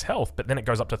 base health, but then it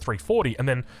goes up to 340, and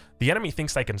then the enemy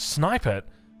thinks they can snipe it,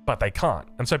 but they can't.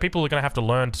 And so people are going to have to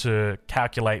learn to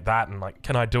calculate that, and like,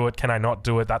 can I do it? Can I not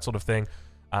do it? That sort of thing.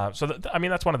 I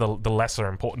mean, that's one of the lesser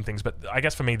important things, but I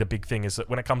guess for me, the big thing is that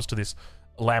when it comes to this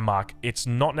landmark, it's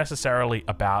not necessarily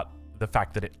about the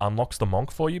fact that it unlocks the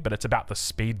monk for you, but it's about the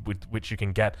speed with which you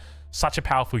can get such a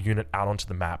powerful unit out onto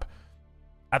the map.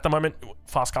 At the moment,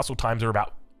 fast castle times are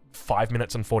about 5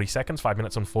 minutes and 40 seconds, 5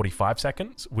 minutes and 45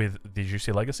 seconds with the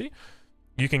Juicy Legacy.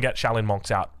 You can get Shaolin monks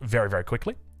out very, very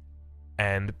quickly.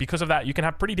 And because of that, you can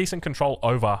have pretty decent control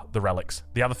over the relics.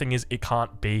 The other thing is it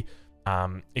can't be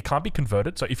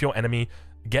converted. So if your enemy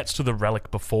gets to the relic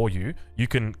before you, you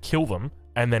can kill them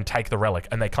and then take the relic,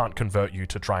 and they can't convert you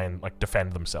to try and like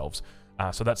defend themselves.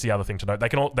 So that's the other thing to note.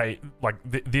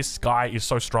 This guy is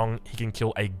so strong, he can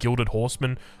kill a gilded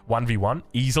horseman 1v1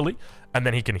 easily, and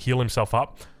then he can heal himself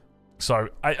up. So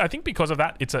I think because of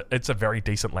that, it's a very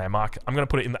decent landmark. I'm going to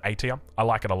put it in the A tier. I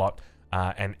like it a lot,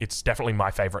 and it's definitely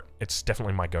my favorite. It's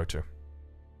definitely my go-to.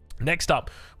 Next up,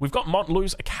 we've got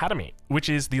Montlou's Academy, which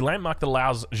is the landmark that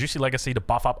allows Jussi Legacy to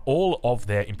buff up all of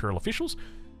their Imperial officials.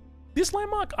 This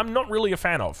landmark, I'm not really a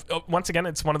fan of. Once again,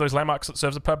 it's one of those landmarks that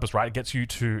serves a purpose, right? It gets you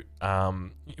to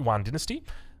Yuan Dynasty.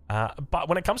 But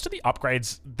when it comes to the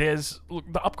upgrades,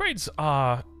 look, the upgrades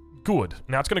are good.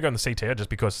 Now, it's going to go in the C tier just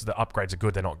because the upgrades are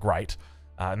good, they're not great.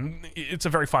 It's a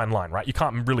very fine line, right? You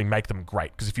can't really make them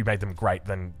great, because if you made them great,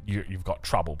 then you've got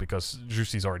trouble, because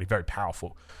Jussi's already very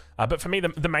powerful. But for me,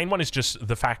 the main one is just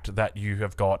the fact that you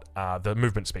have got the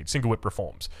movement speed, single whip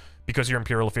reforms, because your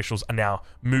Imperial officials are now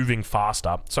moving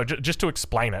faster. So just to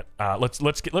explain it,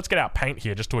 let's get out paint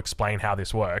here just to explain how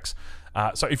this works.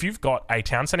 So if you've got a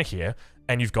town center here,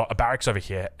 and you've got a barracks over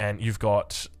here, and you've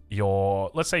got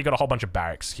let's say you've got a whole bunch of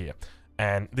barracks here,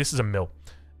 and this is a mill,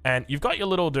 and you've got your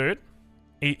little dude.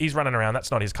 He's running around. That's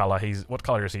not his color. What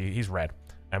color is he? He's red.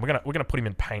 And we're gonna put him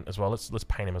in paint as well. Let's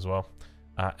paint him as well.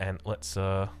 And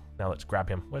now let's grab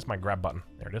him. Where's my grab button?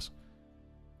 There it is.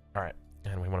 All right.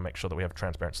 And we want to make sure that we have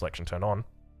transparent selection turned on.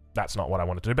 That's not what I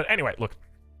want to do. But anyway, look.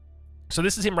 So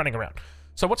this is him running around.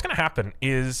 So what's going to happen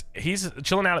is he's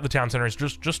chilling out at the town center. He's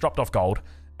just dropped off gold.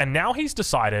 And now he's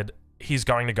decided he's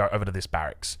going to go over to this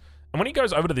barracks. And when he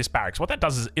goes over to this barracks, what that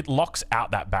does is it locks out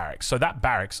that barracks. So that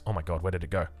barracks... Oh my god, where did it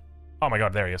go? Oh my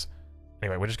god, there he is.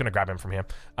 Anyway, we're just going to grab him from here.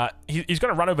 He's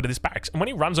going to run over to this barracks. And when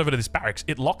he runs over to this barracks,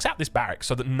 it locks out this barracks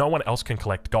so that no one else can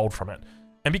collect gold from it.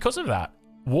 And because of that,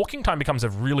 walking time becomes a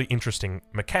really interesting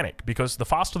mechanic, because the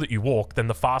faster that you walk, then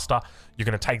the faster you're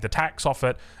going to take the tax off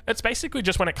it. It's basically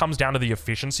just when it comes down to the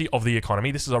efficiency of the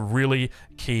economy, this is a really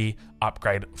key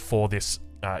upgrade for this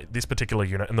particular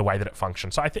unit and the way that it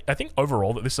functions. So I think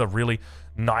overall that this is a really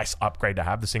nice upgrade to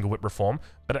have, the single whip reform.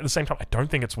 But at the same time, I don't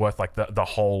think it's worth like the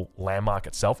whole landmark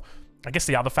itself. I guess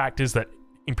the other fact is that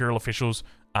Imperial officials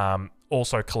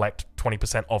also collect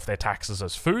 20% of their taxes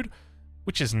as food,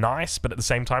 which is nice, but at the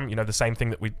same time, you know, the same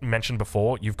thing that we mentioned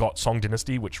before, you've got Song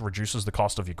Dynasty, which reduces the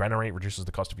cost of your granary, reduces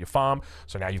the cost of your farm,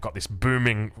 so now you've got this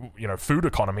booming, you know, food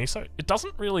economy, so it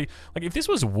doesn't really, like, if this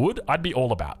was wood, I'd be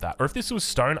all about that, or if this was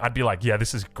stone, I'd be like, yeah,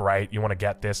 this is great, you want to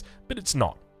get this, but it's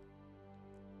not.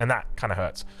 And that kind of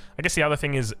hurts. I guess the other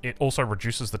thing is it also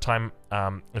reduces the time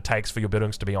it takes for your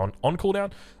buildings to be on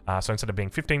cooldown, so instead of being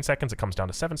 15 seconds, it comes down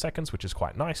to 7 seconds, which is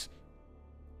quite nice.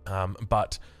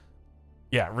 But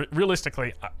yeah,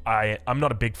 realistically, I'm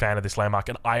not a big fan of this landmark,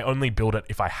 and I only build it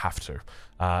if I have to.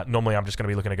 Normally, I'm just going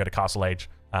to be looking to go to Castle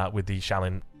Age with the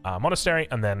Shaolin Monastery,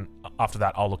 and then after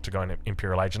that, I'll look to go in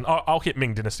Imperial Age, and I'll hit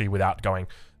Ming Dynasty without going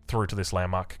through to this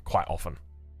landmark quite often.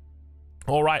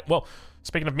 All right, well,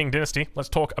 speaking of Ming Dynasty, let's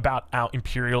talk about our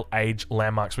Imperial Age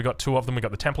landmarks. We've got two of them. We've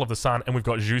got the Temple of the Sun, and we've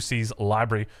got Jussi's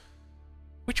Library.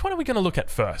 Which one are we going to look at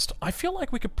first? I feel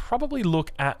like we could probably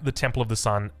look at the Temple of the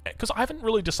Sun, because I haven't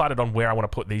really decided on where I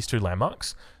want to put these two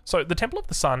landmarks. So the Temple of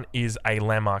the Sun is a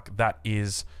landmark that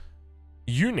is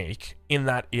unique in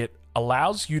that it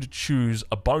allows you to choose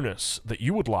a bonus that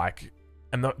you would like,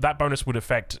 and that bonus would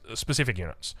affect specific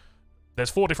units. There's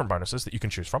 4 different bonuses that you can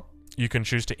choose from. You can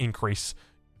choose to increase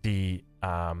the...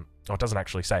 oh, it doesn't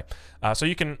actually say. So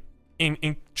you can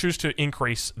choose to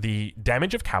increase the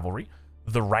damage of cavalry,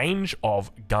 the range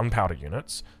of gunpowder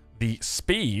units, the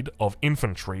speed of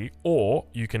infantry, or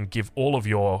you can give all of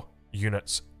your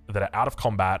units that are out of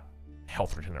combat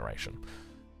health regeneration.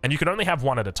 And you can only have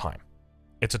one at a time.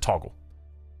 It's a toggle.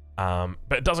 But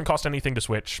it doesn't cost anything to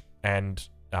switch, and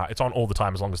it's on all the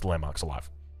time as long as the landmark's alive.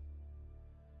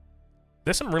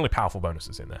 There's some really powerful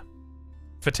bonuses in there.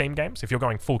 For team games, if you're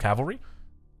going full cavalry,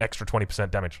 extra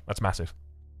 20% damage. That's massive.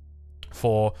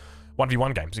 For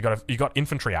 1v1 games, you got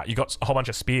infantry out, you got a whole bunch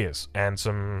of spears and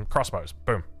some crossbows.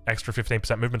 Boom, extra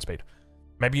 15% movement speed.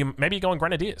 Maybe you're going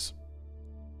grenadiers.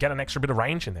 Get an extra bit of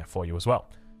range in there for you as well.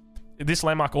 This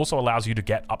landmark also allows you to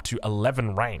get up to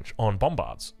 11 range on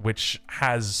bombards, which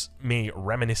has me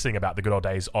reminiscing about the good old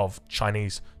days of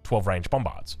Chinese 12 range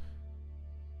bombards.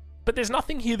 But there's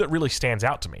nothing here that really stands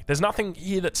out to me. There's nothing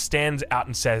here that stands out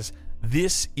and says,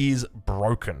 this is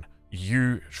broken.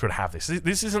 You should have this.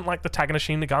 This isn't like the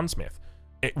Taganashine the Gunsmith,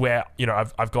 where, you know,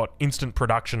 I've got instant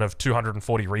production of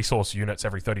 240 resource units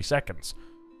every 30 seconds.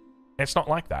 It's not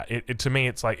like that. To me,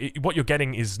 it's like, what you're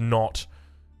getting is not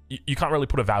you can't really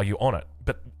put a value on it.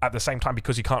 But at the same time,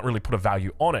 because you can't really put a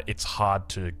value on it, it's hard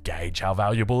to gauge how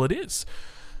valuable it is.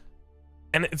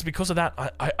 And it's because of that,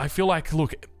 I feel like,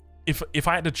 look, if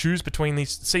I had to choose between these,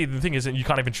 see, the thing is that you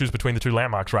can't even choose between the two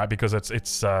landmarks, right? Because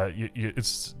it's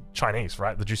Chinese,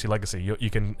 right? The Juicy Legacy. You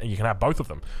can have both of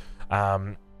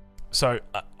them. So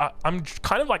I'm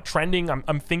kind of like trending.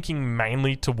 I'm thinking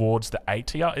mainly towards the A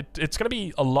tier. It's going to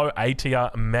be a low A tier,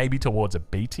 maybe towards a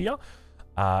B tier.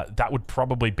 That would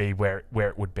probably be where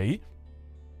it would be.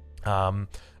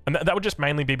 And that would just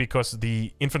mainly be because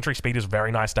the infantry speed is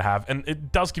very nice to have, and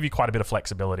it does give you quite a bit of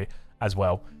flexibility as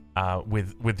well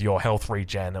with your health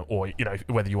regen, or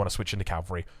whether you want to switch into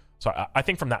cavalry. So I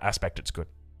think from that aspect it's good.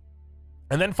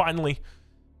 And then finally,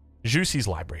 Juicy's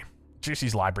Library.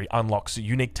 Juicy's Library unlocks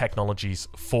unique technologies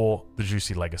for the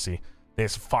Juicy Legacy.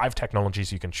 There's 5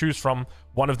 technologies you can choose from.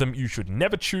 One of them you should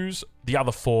never choose. The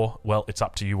other 4, well, it's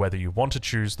up to you whether you want to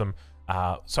choose them.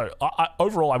 So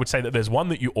overall, I would say that there's one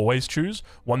that you always choose,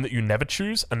 one that you never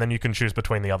choose, and then you can choose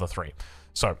between the other 3.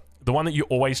 So the one that you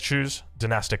always choose,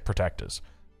 Dynastic Protectors,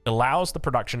 allows the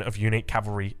production of unique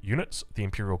cavalry units, the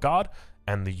Imperial Guard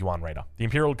and the Yuan Raider. The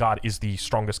Imperial Guard is the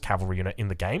strongest cavalry unit in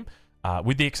the game,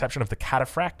 with the exception of the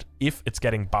Cataphract, if it's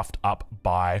getting buffed up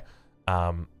by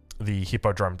the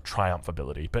Hippodrome Triumph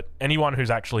ability. But anyone who's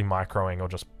actually microing, or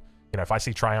just, if I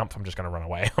see Triumph, I'm just going to run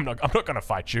away. I'm not going to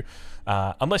fight you.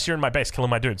 Unless you're in my base killing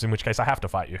my dudes, in which case I have to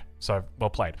fight you. So, well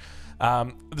played.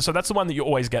 So that's the one that you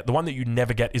always get. The one that you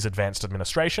never get is Advanced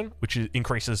Administration, which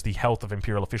increases the health of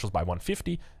Imperial officials by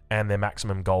 150, and their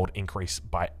maximum gold increase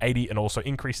by 80, and also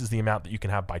increases the amount that you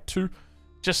can have by 2.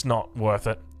 Just not worth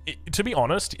it. To be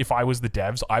honest, if I was the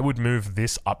devs, I would move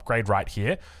this upgrade right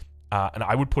here, and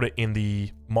I would put it in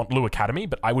the Montlu Academy,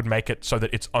 but I would make it so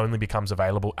that it only becomes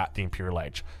available at the Imperial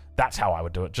Age. That's how I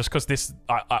would do it, just because this,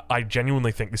 I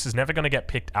genuinely think this is never going to get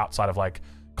picked outside of like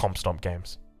comp stomp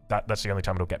games. That's the only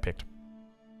time it'll get picked.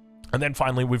 And then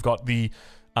finally, we've got the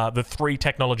 3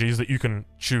 technologies that you can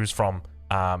choose from.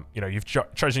 You've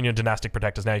chosen your Dynastic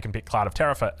Protectors. Now you can pick Cloud of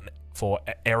Terror for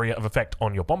area of effect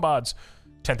on your bombards,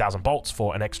 10,000 bolts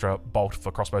for an extra bolt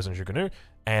for crossbows and Jugunu,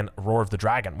 and Roar of the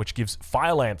Dragon, which gives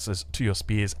fire lances to your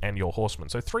spears and your horsemen.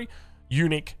 So 3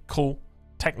 unique, cool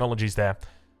technologies there.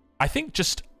 I think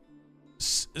just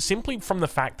simply from the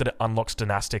fact that it unlocks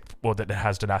dynastic, or that it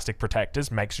has Dynastic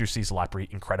Protectors, makes Juicy's Library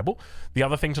incredible. The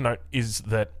other thing to note is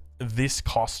that this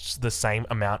costs the same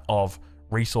amount of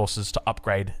resources to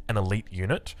upgrade an elite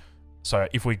unit. So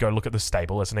if we go look at the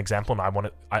stable as an example, and I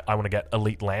want to get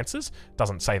elite lancers,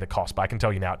 doesn't say the cost, but I can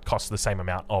tell you now it costs the same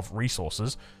amount of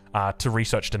resources to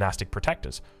research Dynastic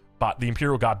Protectors. But the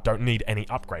Imperial Guard don't need any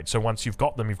upgrade. So once you've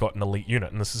got them, you've got an elite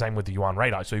unit, and it's the same with the Yuan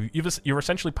Raider. So you're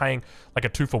essentially paying like a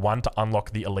 2-for-1 to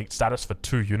unlock the elite status for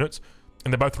 2 units,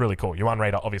 and they're both really cool. Yuan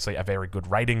Raider, obviously a very good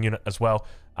raiding unit as well.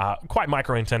 Quite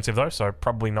micro-intensive though, so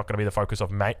probably not going to be the focus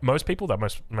of most people.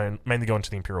 They'll mainly go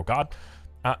into the Imperial Guard.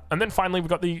 And then finally, we've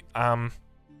got the,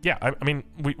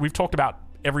 we've talked about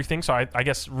everything, so I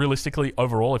guess realistically,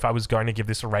 overall, if I was going to give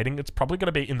this a rating, it's probably going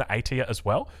to be in the A tier as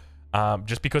well,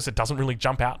 just because it doesn't really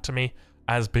jump out to me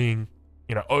as being,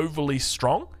 overly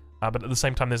strong, but at the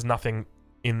same time, there's nothing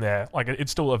in there. Like,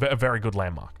 it's still a very good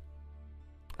landmark.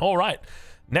 All right.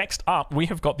 Next up, we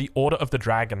have got the Order of the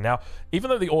Dragon. Now, even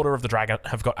though the Order of the Dragon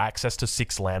have got access to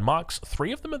 6 landmarks,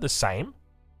 3 of them are the same,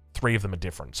 3 of them are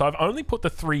different. So I've only put the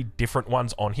 3 different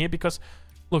ones on here because,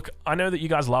 look, I know that you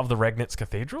guys love the Regnitz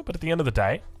Cathedral, but at the end of the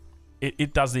day,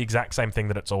 it does the exact same thing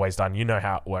that it's always done. You know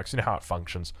how it works, you know how it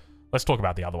functions. Let's talk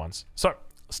about the other ones. So,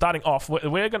 starting off,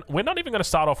 we're not even going to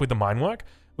start off with the Minework.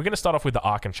 We're going to start off with the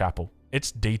Archon Chapel.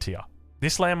 It's D tier.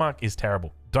 This landmark is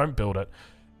terrible. Don't build it.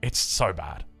 It's so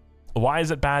bad. Why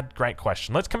is it bad? Great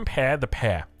question. Let's compare the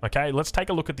pair, okay? Let's take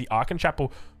a look at the Archon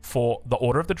Chapel for the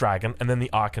Order of the Dragon, and then the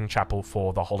Archon Chapel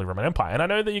for the Holy Roman Empire. And I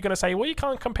know that you're going to say, well, you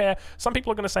can't compare. Some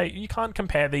people are going to say, you can't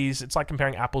compare these. It's like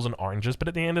comparing apples and oranges. But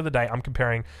at the end of the day, I'm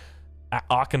comparing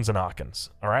Archons and Archons,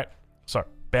 all right? So,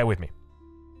 bear with me.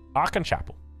 Archon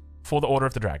Chapel for the Order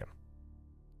of the Dragon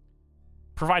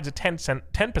provides a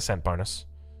 10% bonus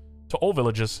to all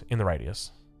villagers in the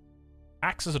radius.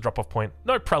 Acts as a drop-off point.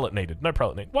 No prelate needed. No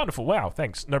prelate needed. Wonderful. Wow.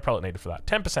 Thanks. No prelate needed for that.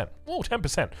 10%. Oh,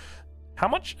 10%. How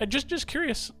much? Just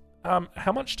curious.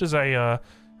 How much does a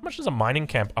mining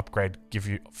camp upgrade give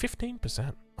you?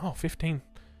 15%. Oh, 15%.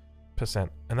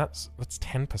 And that's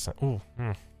 10%. Ooh.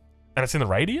 And it's in the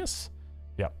radius?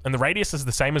 Yep. And the radius is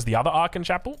the same as the other Archon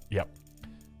Chapel? Yep.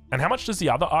 And how much does the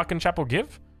other Archon Chapel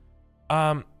give?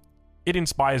 It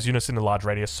inspires units in a large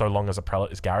radius so long as a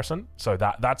prelate is garrisoned. So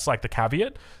that's like the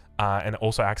caveat. And it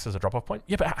also acts as a drop-off point.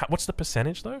 Yeah, but what's the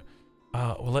percentage, though?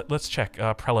 Well, let's check.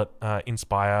 Prelate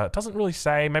inspire. It doesn't really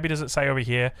say. Maybe does it say over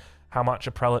here how much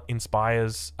a prelate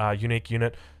inspires unique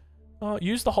unit?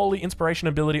 Use the holy inspiration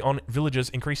ability on villagers,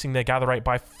 increasing their gather rate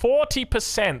by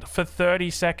 40% for 30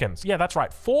 seconds. Yeah, that's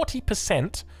right.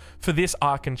 40% for this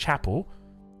Archon Chapel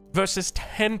versus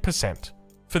 10%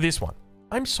 for this one.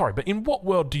 I'm sorry, but in what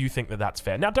world do you think that that's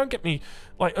fair? Now, don't get me,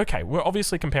 like, okay, we're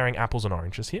obviously comparing apples and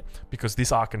oranges here because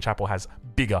this Archon Chapel has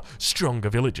bigger, stronger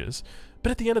villages.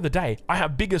 But at the end of the day, I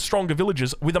have bigger, stronger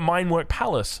villages with a Minework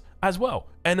Palace as well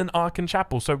and an Archon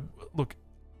Chapel. So, look,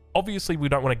 obviously we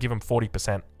don't want to give them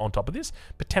 40% on top of this,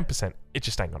 but 10%, it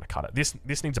just ain't going to cut it.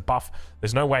 This needs a buff.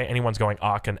 There's no way anyone's going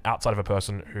Archon outside of a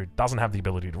person who doesn't have the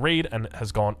ability to read and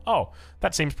has gone, oh,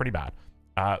 that seems pretty bad.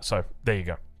 So, there you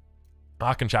go.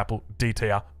 Archon Chapel, D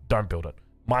tier, don't build it.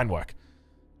 Minework.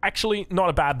 Actually, not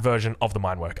a bad version of the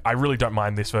Minework. I really don't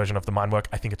mind this version of the Minework.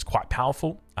 I think it's quite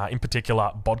powerful. In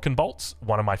particular, Bodkin Bolts,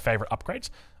 one of my favorite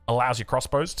upgrades, allows your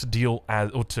crossbows to deal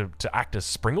as, or to act as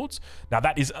springalds. Now,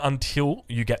 that is until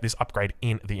you get this upgrade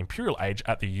in the Imperial Age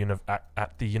at the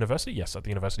University. Yes, at the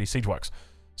University Siegeworks.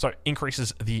 So,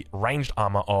 increases the ranged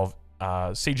armor of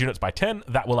siege units by 10.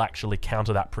 That will actually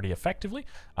counter that pretty effectively.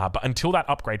 But until that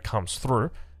upgrade comes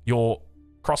through, your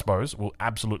crossbows will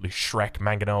absolutely Shrek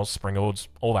mangonels, springalds,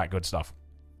 all that good stuff.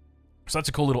 So that's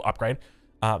a cool little upgrade.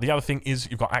 The other thing is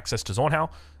you've got access to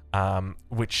Zornhau,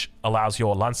 which allows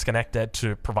your Landsknechte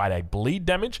to provide a bleed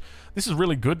damage. This is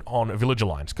really good on villager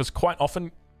lines because quite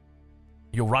often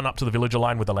you'll run up to the villager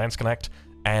line with the Landsknecht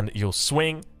and you'll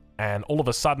swing and all of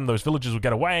a sudden those villagers will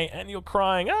get away and you're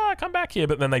crying, come back here,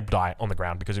 but then they die on the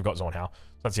ground because you've got Zornhau.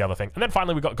 So that's the other thing. And then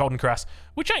finally we've got Golden Cuirass,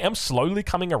 which I am slowly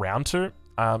coming around to.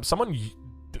 Someone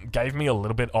gave me a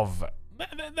little bit of...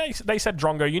 They said,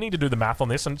 Drongo, you need to do the math on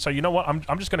this. And so, you know what?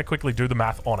 I'm just going to quickly do the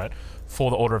math on it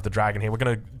for the Order of the Dragon here. We're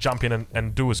going to jump in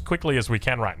and do as quickly as we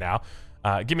can right now.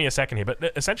 Give me a second here.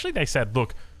 But essentially, they said,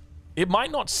 look, it might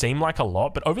not seem like a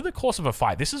lot, but over the course of a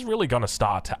fight, this is really going to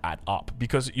start to add up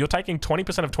because you're taking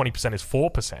 20% of 20% is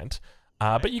 4%.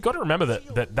 But you got to remember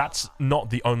that that's not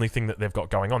the only thing that they've got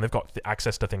going on. They've got the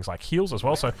access to things like heals as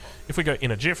well. So if we go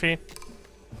in a jiffy,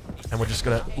 and we're just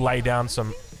going to lay down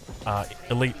some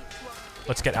elite.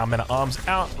 Let's get our men-at-arms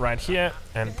out right here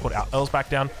and put our Earls back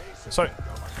down. So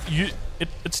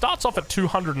it starts off at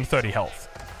 230 health,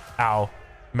 our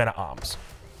men-at-arms.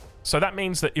 So that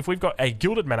means that if we've got a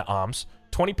Gilded Men-at-Arms,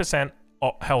 20%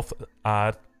 health...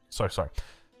 sorry.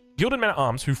 Gilded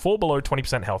Men-at-Arms who fall below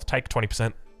 20% health take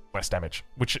 20% less damage,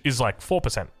 which is like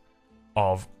 4%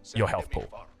 of your health pool.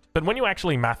 But when you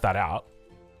actually math that out,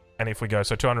 and if we go,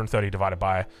 so 230 divided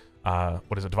by,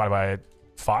 what is it, divided by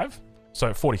 5?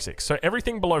 So 46. So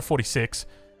everything below 46,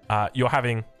 you're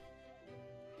having...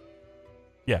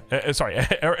 Yeah, sorry,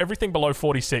 everything below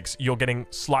 46, you're getting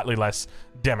slightly less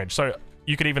damage. So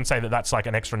you could even say that that's like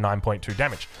an extra 9.2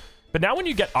 damage. But now when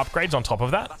you get upgrades on top of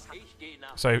that,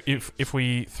 so if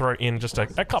we throw in just a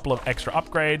couple of extra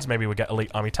upgrades, maybe we get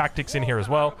Elite Army Tactics in here as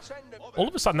well, all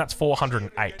of a sudden that's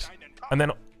 408. And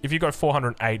then if you go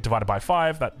 408 divided by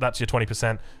 5, that's your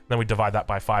 20%. Then we divide that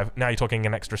by 5. Now you're talking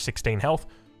an extra 16 health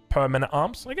per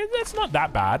men-at-arms. Like, that's not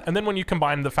that bad. And then when you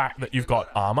combine the fact that you've got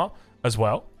armor as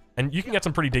well, and you can get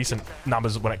some pretty decent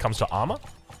numbers when it comes to armor.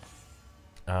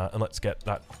 And let's get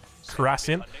that cuirass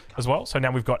in as well. So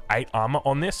now we've got 8 armor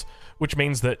on this, which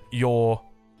means that you're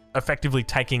effectively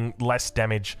taking less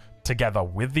damage together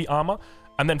with the armor.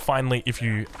 And then finally, if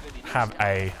you have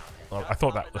a... Well, I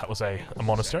thought that was a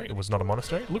monastery. It was not a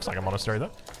monastery. It looks like a monastery,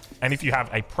 though. And if you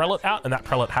have a prelate out, and that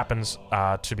prelate happens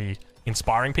to be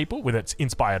inspiring people with its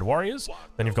inspired warriors,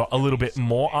 then you've got a little bit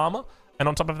more armor. And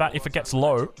on top of that, if it gets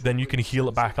low, then you can heal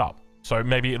it back up. So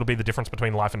maybe it'll be the difference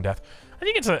between life and death. I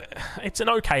think it's an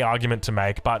okay argument to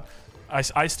make, but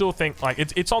I still think like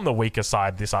it's on the weaker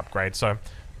side, this upgrade. So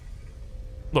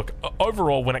look,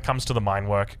 overall, when it comes to the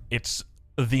Minework, it's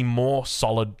the more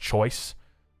solid choice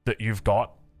that you've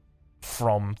got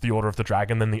from the Order of the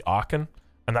Dragon than the Archon,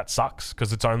 and that sucks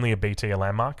because it's only a B tier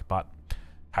landmark, but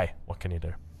hey, what can you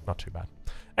do? Not too bad.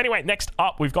 Anyway, next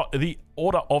up, we've got the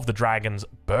Order of the Dragon's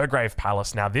Burgrave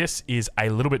Palace. Now, this is a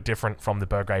little bit different from the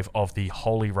Burgrave of the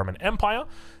Holy Roman Empire,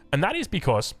 and that is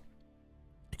because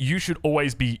you should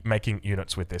always be making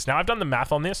units with this. Now, I've done the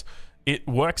math on this. It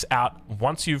works out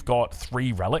once you've got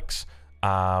 3 relics,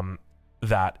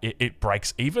 that it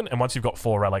breaks even, and once you've got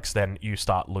 4 relics, then you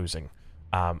start losing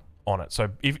on it. So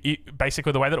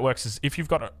basically the way that it works is if you've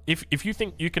got if you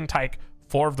think you can take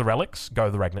 4 of the relics, go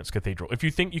to the Regnitz Cathedral. If you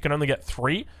think you can only get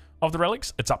 3 of the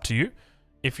relics, it's up to you.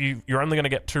 if you're only going to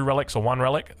get 2 relics or 1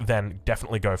 relic, then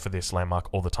definitely go for this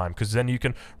landmark all the time, because then you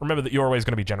can remember that you're always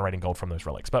going to be generating gold from those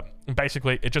relics. But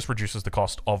basically, it just reduces the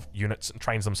cost of units and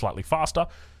trains them slightly faster.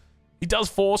 It does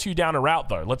force you down a route,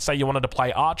 though. Let's say you wanted to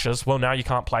play archers. Well, now you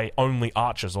can't play only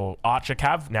archers, or archer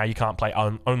cav. Now you can't play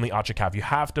only archer cav. You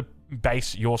have to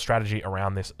base your strategy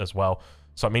around this as well.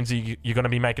 So it means you're going to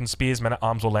be making spears, men at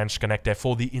arms, or lance connect there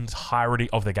for the entirety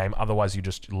of the game. Otherwise, you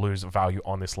just lose value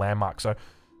on this landmark. So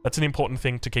that's an important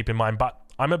thing to keep in mind. But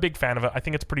I'm a big fan of it. I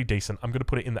think it's pretty decent. I'm going to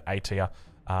put it in the A tier.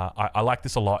 I like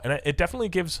this a lot, and it definitely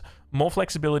gives more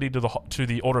flexibility to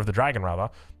the Order of the Dragon, rather,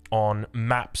 on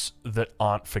maps that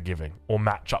aren't forgiving, or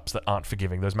matchups that aren't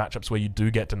forgiving. Those matchups where you do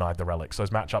get denied the relics. Those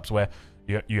matchups where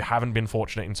you haven't been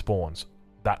fortunate in spawns.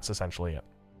 That's essentially it.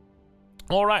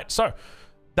 All right, so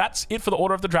that's it for the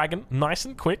Order of the Dragon. Nice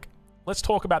and quick. Let's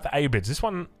talk about the Ayyubids. This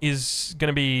one is going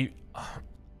to be...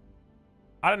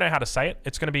 I don't know how to say it.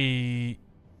 It's going to be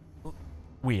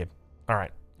weird. All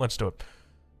right, let's do it.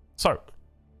 So,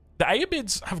 the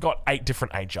Ayyubids have got 8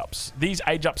 different age ups. These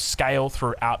age ups scale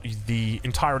throughout the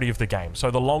entirety of the game.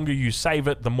 So the longer you save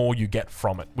it, the more you get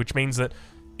from it, which means that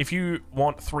if you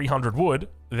want 300 wood,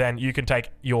 then you can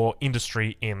take your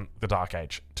industry in the Dark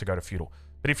Age to go to feudal.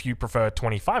 But if you prefer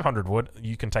 2,500 wood,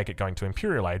 you can take it going to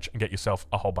Imperial Age and get yourself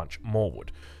a whole bunch more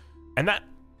wood. And that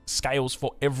scales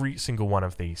for every single one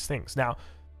of these things. Now,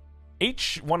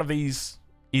 each one of these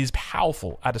is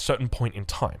powerful at a certain point in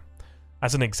time.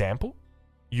 As an example,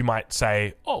 you might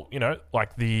say, oh, you know,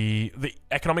 like the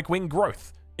economic wing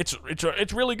growth. It's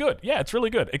really good. Yeah, it's really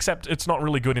good. Except it's not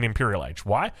really good in Imperial Age.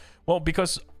 Why? Well,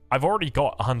 because I've already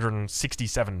got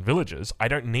 167 villages. I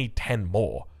don't need 10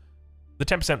 more. The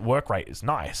 10% work rate is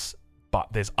nice, but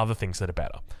there's other things that are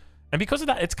better. And because of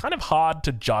that, it's kind of hard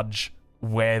to judge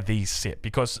where these sit,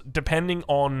 because depending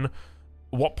on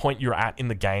what point you're at in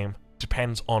the game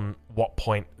depends on what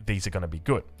point these are going to be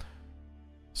good.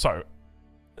 So,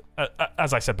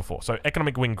 as I said before, so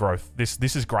economic wing growth, this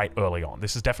is great early on.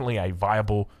 This is definitely a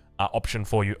viable option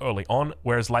for you early on,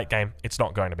 whereas late game, it's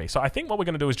not going to be. So I think what we're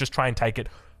going to do is just try and take it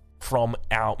from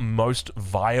our most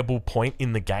viable point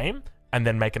in the game and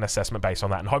then make an assessment based on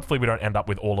that. And hopefully we don't end up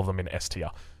with all of them in S tier.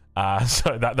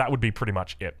 So that would be pretty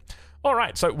much it. All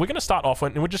right, so we're going to start off,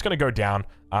 and we're just going to go down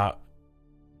the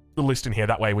list in here.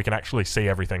 That way we can actually see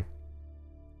everything.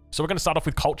 So we're going to start off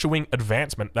with Culture Wing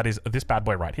Advancement. That is this bad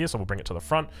boy right here. So we'll bring it to the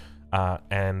front.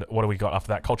 And what do we got after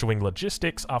that? Culture Wing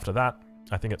Logistics. After that,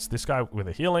 I think it's this guy with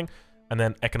a healing. And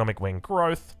then Economic Wing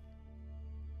Growth.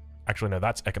 Actually, no,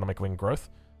 that's Economic Wing Growth.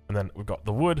 And then we've got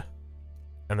the Wood.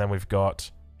 And then we've got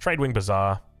Trade Wing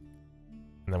Bazaar.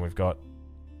 And then we've got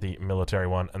the military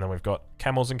one. And then we've got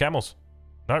Camels and Camels.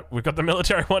 No, we've got the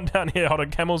military one down here. Hold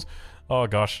on, Camels. Oh,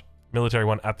 gosh. Military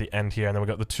one at the end here. And then we've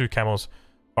got the 2 Camels.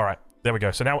 All right. There we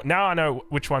go. So now I know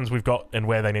which ones we've got and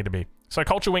where they need to be. So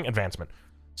Culture Wing Advancement.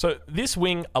 So this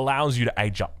wing allows you to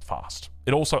age up fast.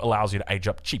 It also allows you to age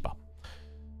up cheaper,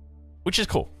 which is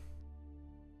cool.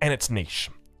 And it's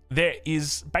niche. There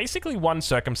is basically one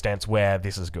circumstance where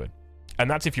this is good, and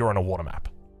that's if you're on a water map.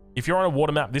 If you're on a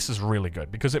water map, this is really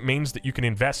good because it means that you can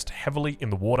invest heavily in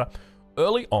the water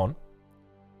early on,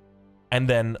 and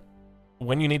then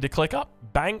when you need to click up,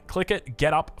 bang, click it,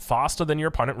 get up faster than your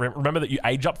opponent. Remember that you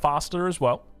age up faster as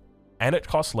well, and it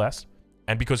costs less.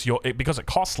 And because it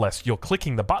costs less, you're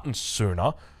clicking the button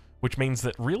sooner, which means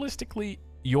that realistically,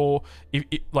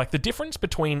 like the difference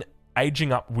between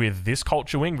aging up with this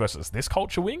culture wing versus this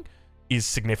culture wing is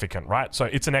significant, right? So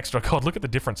it's an extra, God, look at the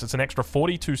difference. It's an extra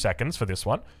 42 seconds for this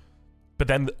one. But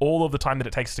then all of the time that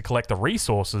it takes to collect the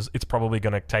resources, it's probably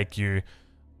going to take you,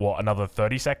 what, another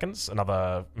 30 seconds,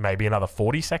 maybe another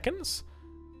 40 seconds,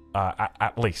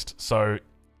 at least. So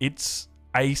it's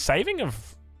a saving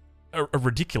of a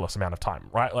ridiculous amount of time,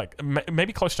 right? Like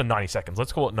maybe close to 90 seconds.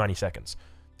 Let's call it 90 seconds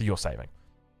that you're saving.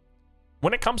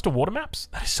 When it comes to water maps,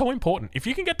 that is so important. If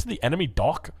you can get to the enemy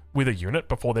dock with a unit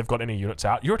before they've got any units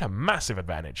out, you're at a massive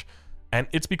advantage. And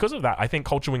it's because of that, I think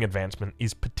Culture Wing Advancement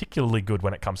is particularly good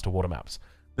when it comes to water maps.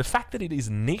 The fact that it is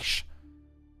niche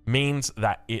means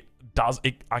that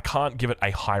I can't give it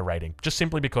a high rating, just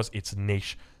simply because it's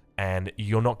niche and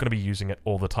you're not going to be using it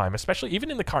all the time, especially even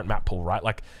in the current map pool, right?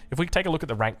 Like if we take a look at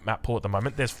the ranked map pool at the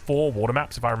moment, there's 4 water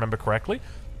maps, if I remember correctly.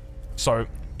 So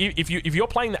if you're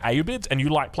playing the Ayyubids and you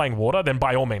like playing water, then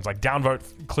by all means, like downvote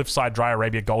Cliffside, Dry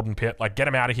Arabia, Golden Pit, like get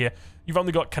them out of here. You've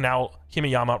only got Canal,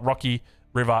 Himayama, Rocky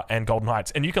River, and Golden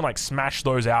Heights, and you can like smash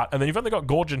those out, and then you've only got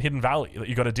Gorge and Hidden Valley that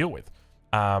you got to deal with.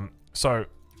 So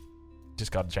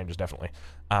discard changes definitely.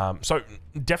 So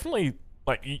definitely,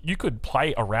 like you could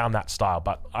play around that style,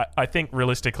 but I think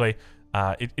realistically,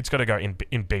 It's got to go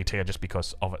in B tier just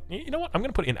because of it. You know what? I'm going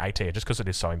to put it in A tier just because it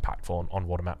is so impactful on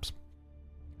water maps.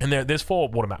 And there's 4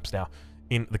 water maps now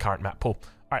in the current map pool.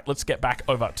 All right, let's get back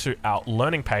over to our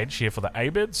learning page here for the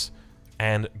Ayyubids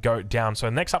and go down. So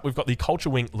next up, we've got the Culture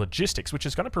Wing Logistics, which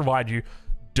is going to provide you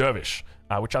Dervish,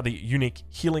 which are the unique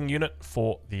healing unit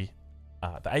for the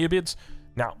Ayyubids.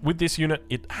 Now, with this unit,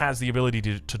 it has the ability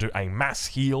to do a mass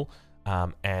heal,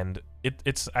 and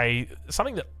it's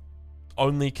something that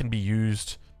only can be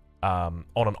used on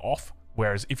and off,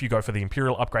 whereas if you go for the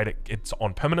Imperial upgrade, it's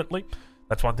on permanently.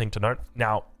 That's one thing to note.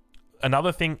 Now,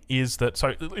 another thing is that,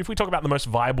 so if we talk about the most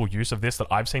viable use of this that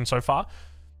I've seen so far,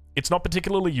 it's not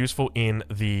particularly useful in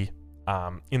the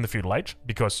feudal age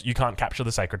because you can't capture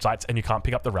the sacred sites and you can't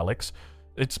pick up the relics.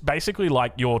 It's basically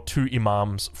like your 2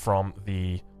 imams from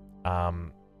the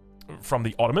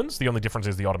Ottomans. The only difference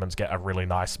is the Ottomans get a really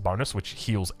nice bonus which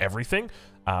heals everything,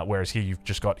 whereas here you've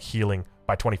just got healing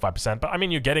by 25%. But I mean,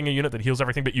 you're getting a unit that heals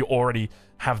everything, but you already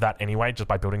have that anyway just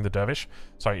by building the Dervish,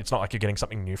 so it's not like you're getting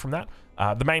something new from that.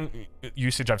 The main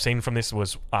usage I've seen from this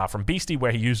was from Beastie,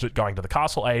 where he used it going to the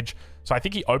Castle Age. So I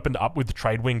think he opened up with the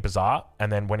Trade Wing Bazaar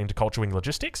and then went into Culture Wing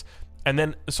Logistics, and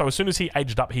then so as soon as he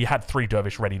aged up, he had 3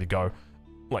 Dervish ready to go.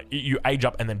 Like, you age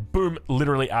up and then boom,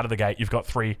 literally out of the gate you've got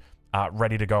 3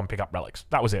 ready to go and pick up relics.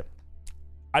 That was it.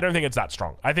 I don't think it's that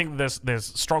strong. I think there's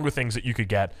stronger things that you could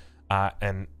get,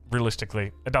 and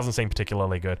realistically, it doesn't seem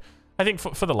particularly good. I think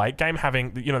for the late game,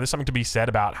 having, you know, there's something to be said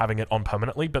about having it on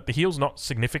permanently, but the heal's not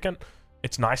significant.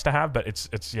 It's nice to have, but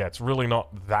it's really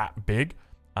not that big,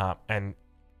 and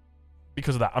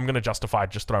because of that, I'm going to justify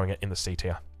just throwing it in the C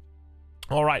tier.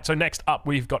 All right, so next up,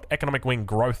 we've got Economic Wing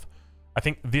Growth. I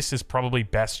think this is probably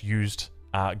best used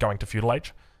going to feudal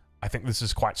age. I think this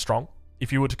is quite strong.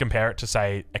 If you were to compare it to,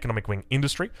 say, Economic Wing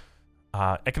Industry,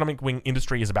 Economic Wing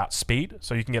Industry is about speed,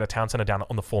 so you can get a town center down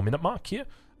on the 4-minute mark here.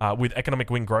 With Economic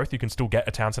Wing Growth, you can still get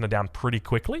a town center down pretty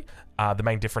quickly. The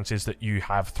main difference is that you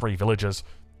have 3 villages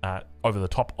over the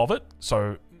top of it,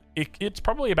 so it's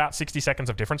probably about 60 seconds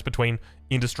of difference between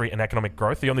Industry and Economic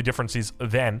Growth. The only difference is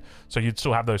then, so you'd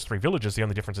still have those 3 villages, the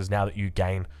only difference is now that you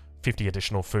gain 50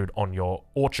 additional food on your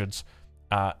orchards.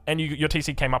 And your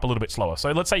TC came up a little bit slower.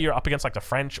 So let's say you're up against like the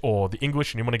French or the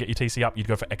English and you want to get your TC up, you'd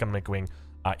go for Economic Wing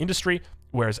Industry,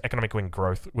 whereas Economic Wing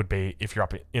Growth would be if you're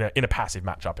up in a passive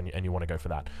matchup and you want to go for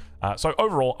that. So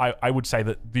overall, I would say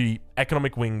that the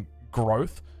Economic Wing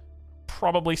Growth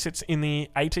probably sits in the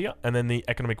A tier, and then the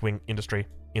Economic Wing Industry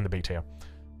in the B tier.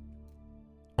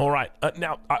 All right,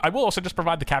 now I will also just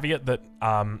provide the caveat that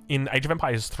in Age of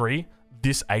Empires 3,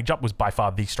 this age up was by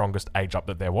far the strongest age up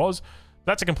that there was.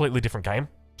 That's a completely different game,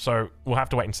 so we'll have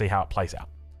to wait and see how it plays out.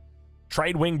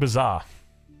 Trade Wing Bazaar.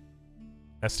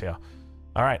 S tier.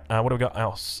 All right, what do we got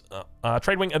else?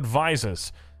 Trade Wing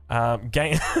Advisors.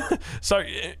 Game. So,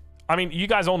 I mean, you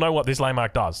guys all know what this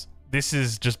landmark does. This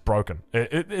is just broken.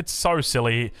 It's so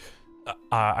silly.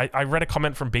 I read a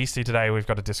comment from Beastie today. We've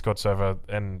got a Discord server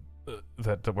and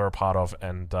that we're a part of,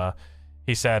 and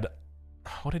he said,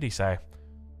 what did he say?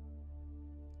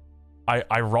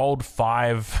 I rolled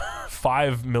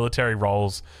five military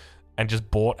rolls and just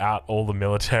bought out all the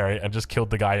military and just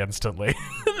killed the guy instantly.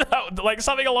 Like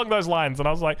something along those lines. And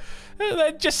I was like,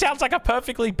 that just sounds like a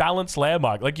perfectly balanced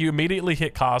landmark. Like you immediately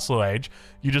hit Castle Age,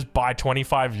 you just buy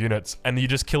 25 units and you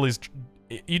just kill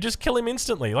him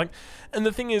instantly. Like, and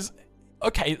the thing is,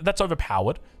 okay, that's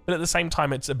overpowered, but at the same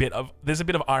time, there's a bit of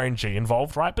RNG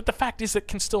involved, right? But the fact is, it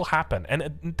can still happen, and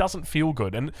it doesn't feel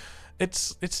good. And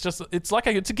it's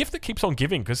a gift that keeps on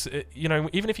giving, because you know,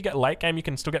 even if you get late game, you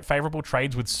can still get favorable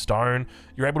trades with stone.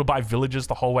 You're able to buy villages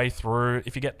the whole way through.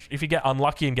 If you get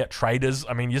unlucky and get traders,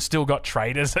 I mean, you still got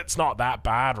traders. It's not that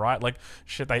bad, right? Like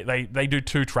shit, they do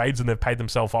 2 trades and they've paid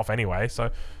themselves off anyway. So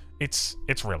it's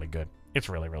really good. It's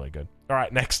really, really good. All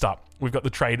right, next up, we've got the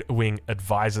Trade Wing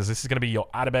Advisors. This is going to be your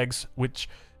Ayyubids, which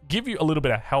give you a little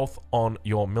bit of health on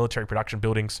your military production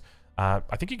buildings. I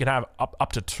think you can have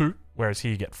up to 2, whereas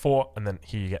here you get 4, and then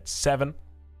here you get 7.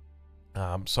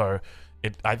 So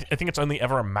I think it's only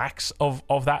ever a max of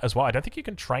that as well. I don't think you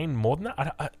can train more than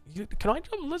that.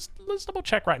 Let's double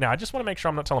check right now. I just want to make sure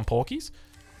I'm not telling porkies,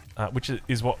 which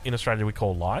is what in Australia we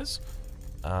call lies.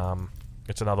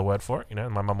 It's another word for it, you know.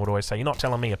 My mum would always say, "You're not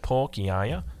telling me a porky, are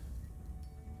you?"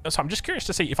 So I'm just curious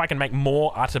to see if I can make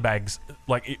more Ayyubids,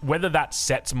 like whether that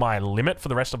sets my limit for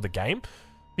the rest of the game.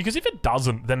 Because if it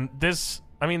doesn't, then there's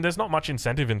not much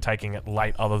incentive in taking it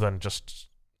late other than just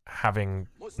having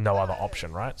no other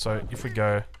option, right? So if we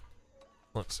go,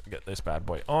 let's get this bad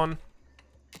boy on.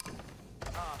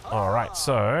 All right,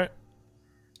 so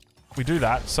we do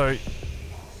that. So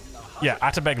yeah,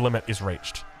 Ayyubid limit is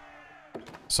reached.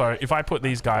 So if I put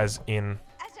these guys in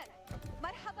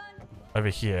over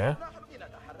here.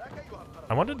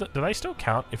 I wonder, do they still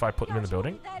count if I put them in the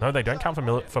building? No, they don't count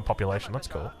for population. That's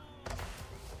cool.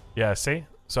 Yeah, see?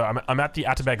 So I'm at the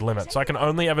Atabeg limit. So I can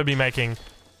only ever be making,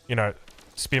 you know,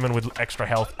 spearmen with extra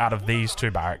health out of these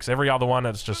 2 barracks. Every other one,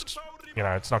 it's just, you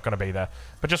know, it's not going to be there.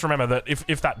 But just remember that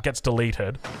if that gets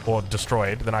deleted or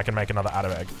destroyed, then I can make another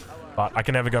Atabeg. But I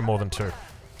can never go more than 2.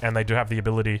 And they do have the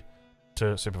ability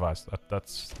to supervise.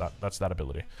 That's that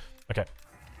ability. Okay,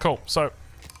 cool. So,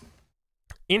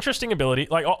 interesting ability.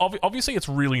 Like, obviously, it's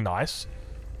really nice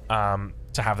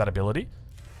to have that ability.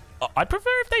 I'd prefer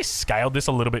if they scaled this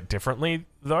a little bit differently,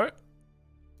 though.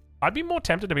 I'd be more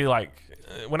tempted to be like,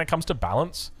 when it comes to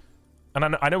balance,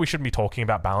 and I know we shouldn't be talking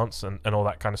about balance and all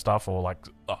that kind of stuff, or like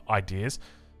ideas,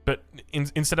 but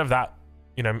instead of that,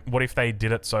 you know, what if they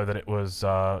did it so that it was,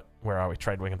 where are we?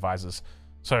 Tradewing advisors.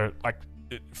 So like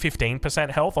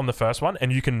 15% health on the first one,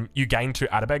 and you gain 2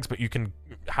 Atabegs, but you can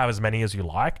have as many as you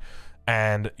like.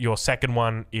 And your second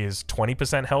one is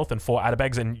 20% health and 4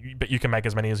 Atabegs, but you can make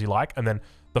as many as you like. And then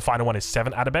the final one is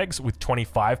 7 Atabegs with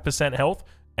 25% health,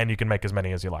 and you can make as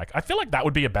many as you like. I feel like that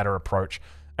would be a better approach.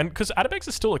 And because Atabegs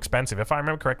are still expensive, if I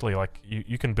remember correctly, like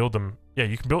you can build them. Yeah,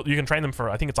 you can train them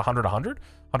for, I think it's 100 wood,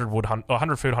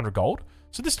 100 food, 100 gold.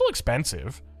 So they're still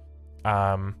expensive.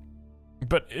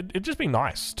 But it'd just be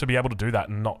nice to be able to do that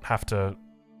and not have to,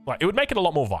 like, it would make it a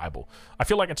lot more viable. I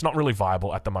feel like it's not really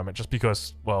viable at the moment just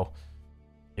because, well,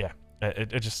 yeah,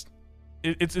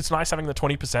 it's nice having the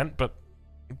 20%, but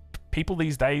people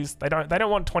these days, they don't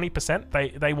want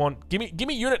 20%. They want, give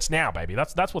me units now, baby.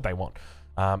 That's what they want.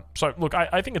 So look,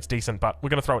 I think it's decent, but we're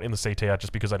going to throw it in the C tier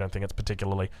just because I don't think it's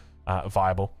particularly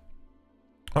viable.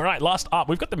 All right, last up,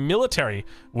 we've got the military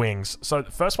wings. So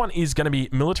the first one is going to be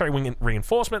military wing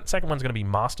reinforcement. Second one's going to be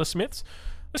master smiths.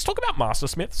 Let's talk about master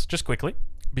smiths just quickly,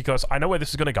 because I know where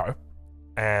this is going to go.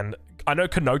 And I know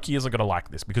Kanoki isn't going to like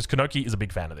this, because Kanoki is a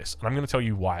big fan of this. And I'm going to tell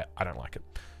you why I don't like it.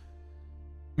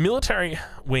 Military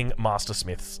wing master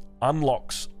smiths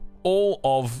unlocks all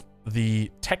of the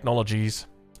technologies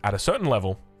at a certain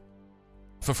level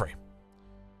for free.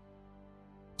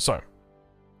 So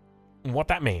what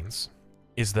that means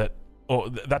is that, or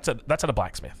that's at a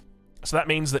blacksmith. So that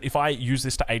means that if I use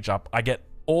this to age up, I get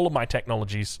all of my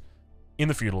technologies in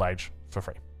the feudal age for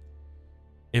free.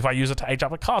 If I use it to age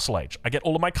up at castle age, I get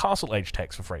all of my castle age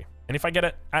techs for free. And if I get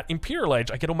it at imperial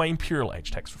age, I get all my imperial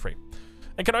age techs for free.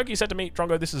 And Kanoki said to me,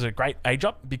 Drongo, this is a great age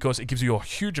up because it gives you a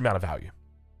huge amount of value.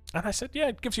 And I said, yeah,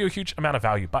 it gives you a huge amount of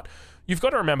value, but you've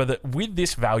got to remember that with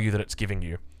this value that it's giving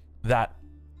you, that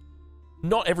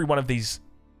not every one of these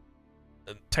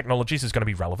technologies is going to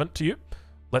be relevant to you.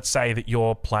 Let's say that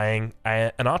you're playing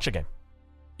an archer game.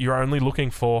 You're only looking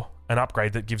for an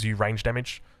upgrade that gives you range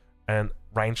damage and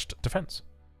ranged defense.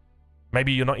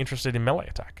 Maybe you're not interested in melee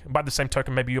attack. By the same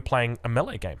token, maybe you're playing a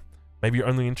melee game. Maybe you're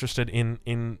only interested in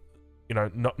you know,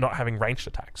 not having ranged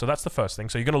attack. So that's the first thing.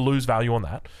 So you're going to lose value on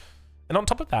that. And on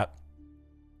top of that,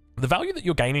 the value that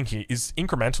you're gaining here is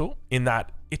incremental in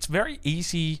that it's very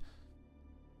easy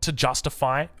to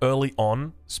justify early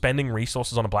on spending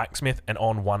resources on a blacksmith and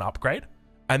on one upgrade,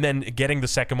 and then getting the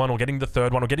second one or getting the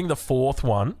third one or getting the fourth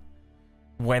one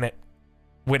when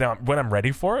I'm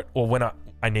ready for it, or when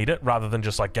I need it, rather than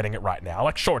just like getting it right now.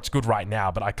 Like, sure, it's good right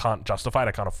now, but I can't justify it.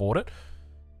 I can't afford it.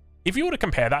 If you were to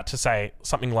compare that to, say,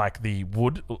 something like the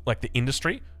wood, like the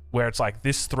industry, where it's like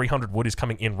this 300 wood is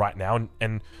coming in right now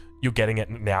and you're getting it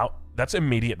now, that's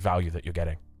immediate value that you're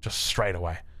getting just straight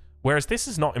away. Whereas this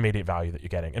is not immediate value that you're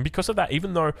getting. And because of that,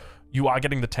 even though you are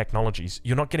getting the technologies,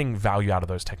 you're not getting value out of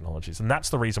those technologies. And that's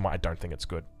the reason why I don't think it's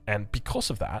good. And because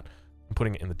of that, I'm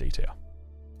putting it in the D tier.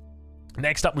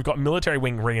 Next up, we've got military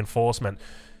wing reinforcement.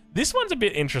 This one's a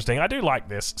bit interesting. I do like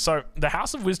this. So the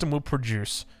House of Wisdom will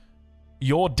produce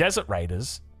your desert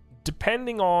raiders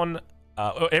depending on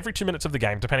every 2 minutes of the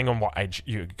game, depending on what age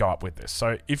you go up with this.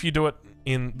 So if you do it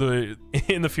in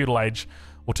the feudal age,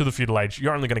 or to the feudal age,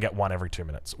 you're only going to get 1 every 2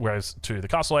 minutes. Whereas to the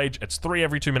castle age, it's 3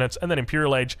 every 2 minutes, and then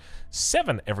imperial age,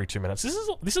 7 every 2 minutes.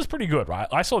 This is pretty good, right?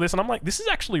 I saw this and I'm like, this is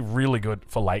actually really good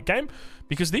for late game,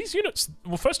 because these units,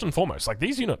 well, first and foremost, like,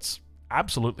 these units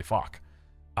absolutely fuck.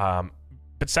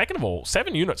 But second of all,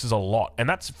 7 units is a lot, and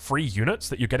that's free units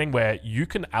that you're getting where you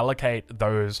can allocate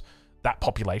that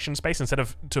population space instead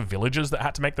of to villages that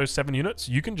had to make those 7 units.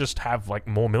 You can just have like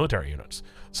more military units.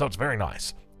 So it's very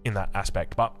nice in that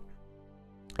aspect. But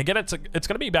again, it's going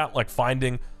to be about like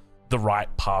finding the right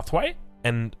pathway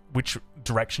and which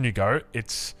direction you go.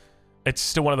 It's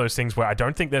still one of those things where I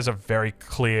don't think there's a very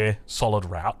clear, solid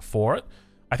route for it.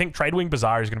 I think Trade Wing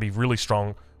Bazaar is going to be really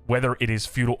strong whether it is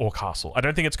feudal or castle. I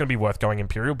don't think it's going to be worth going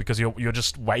imperial because you're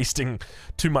just wasting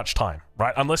too much time,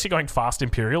 right? Unless you're going fast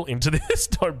imperial into this,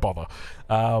 don't bother.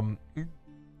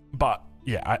 But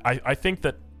yeah, I think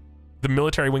that the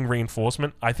military wing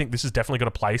reinforcement, I think this is definitely got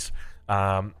a place.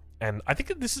 And I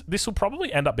think this will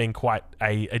probably end up being quite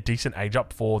a decent age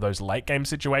up for those late game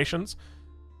situations.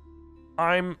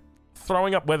 I'm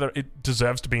throwing up whether it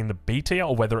deserves to be in the B tier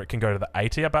or whether it can go to the A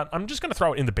tier, but I'm just going to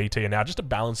throw it in the B tier now just to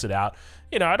balance it out.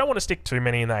 You know, I don't want to stick too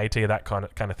many in the A tier, that kind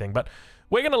of thing, but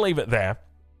we're going to leave it there.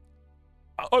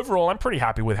 Overall, I'm pretty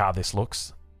happy with how this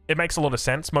looks. It makes a lot of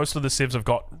sense. Most of the civs have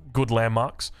got good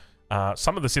landmarks.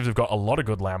 Some of the civs have got a lot of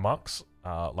good landmarks.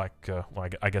 Well,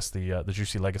 I guess the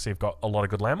Juicy Legacy have got a lot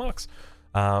of good landmarks.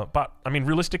 But, I mean,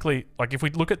 realistically, like, if we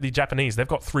look at the Japanese, they've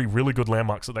got 3 really good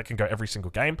landmarks that they can go every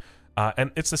single game.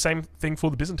 And it's the same thing for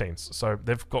the Byzantines. So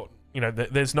they've got, you know,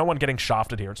 there's no one getting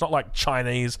shafted here. It's not like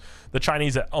the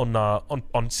Chinese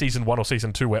on Season 1 or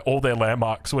Season 2 where all their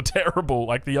landmarks were terrible.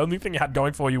 Like, the only thing you had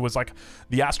going for you was, like,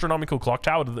 the astronomical clock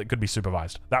tower that could be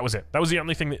supervised. That was it. That was the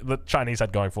only thing that the Chinese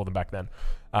had going for them back then.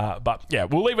 But, yeah,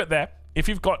 we'll leave it there. If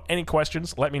you've got any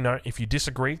questions, let me know. If you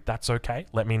disagree, that's okay.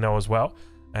 Let me know as well.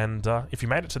 And if you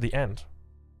made it to the end,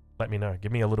 let me know.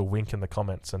 Give me a little wink in the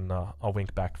comments and I'll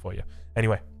wink back for you.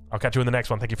 Anyway, I'll catch you in the next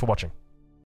one. Thank you for watching.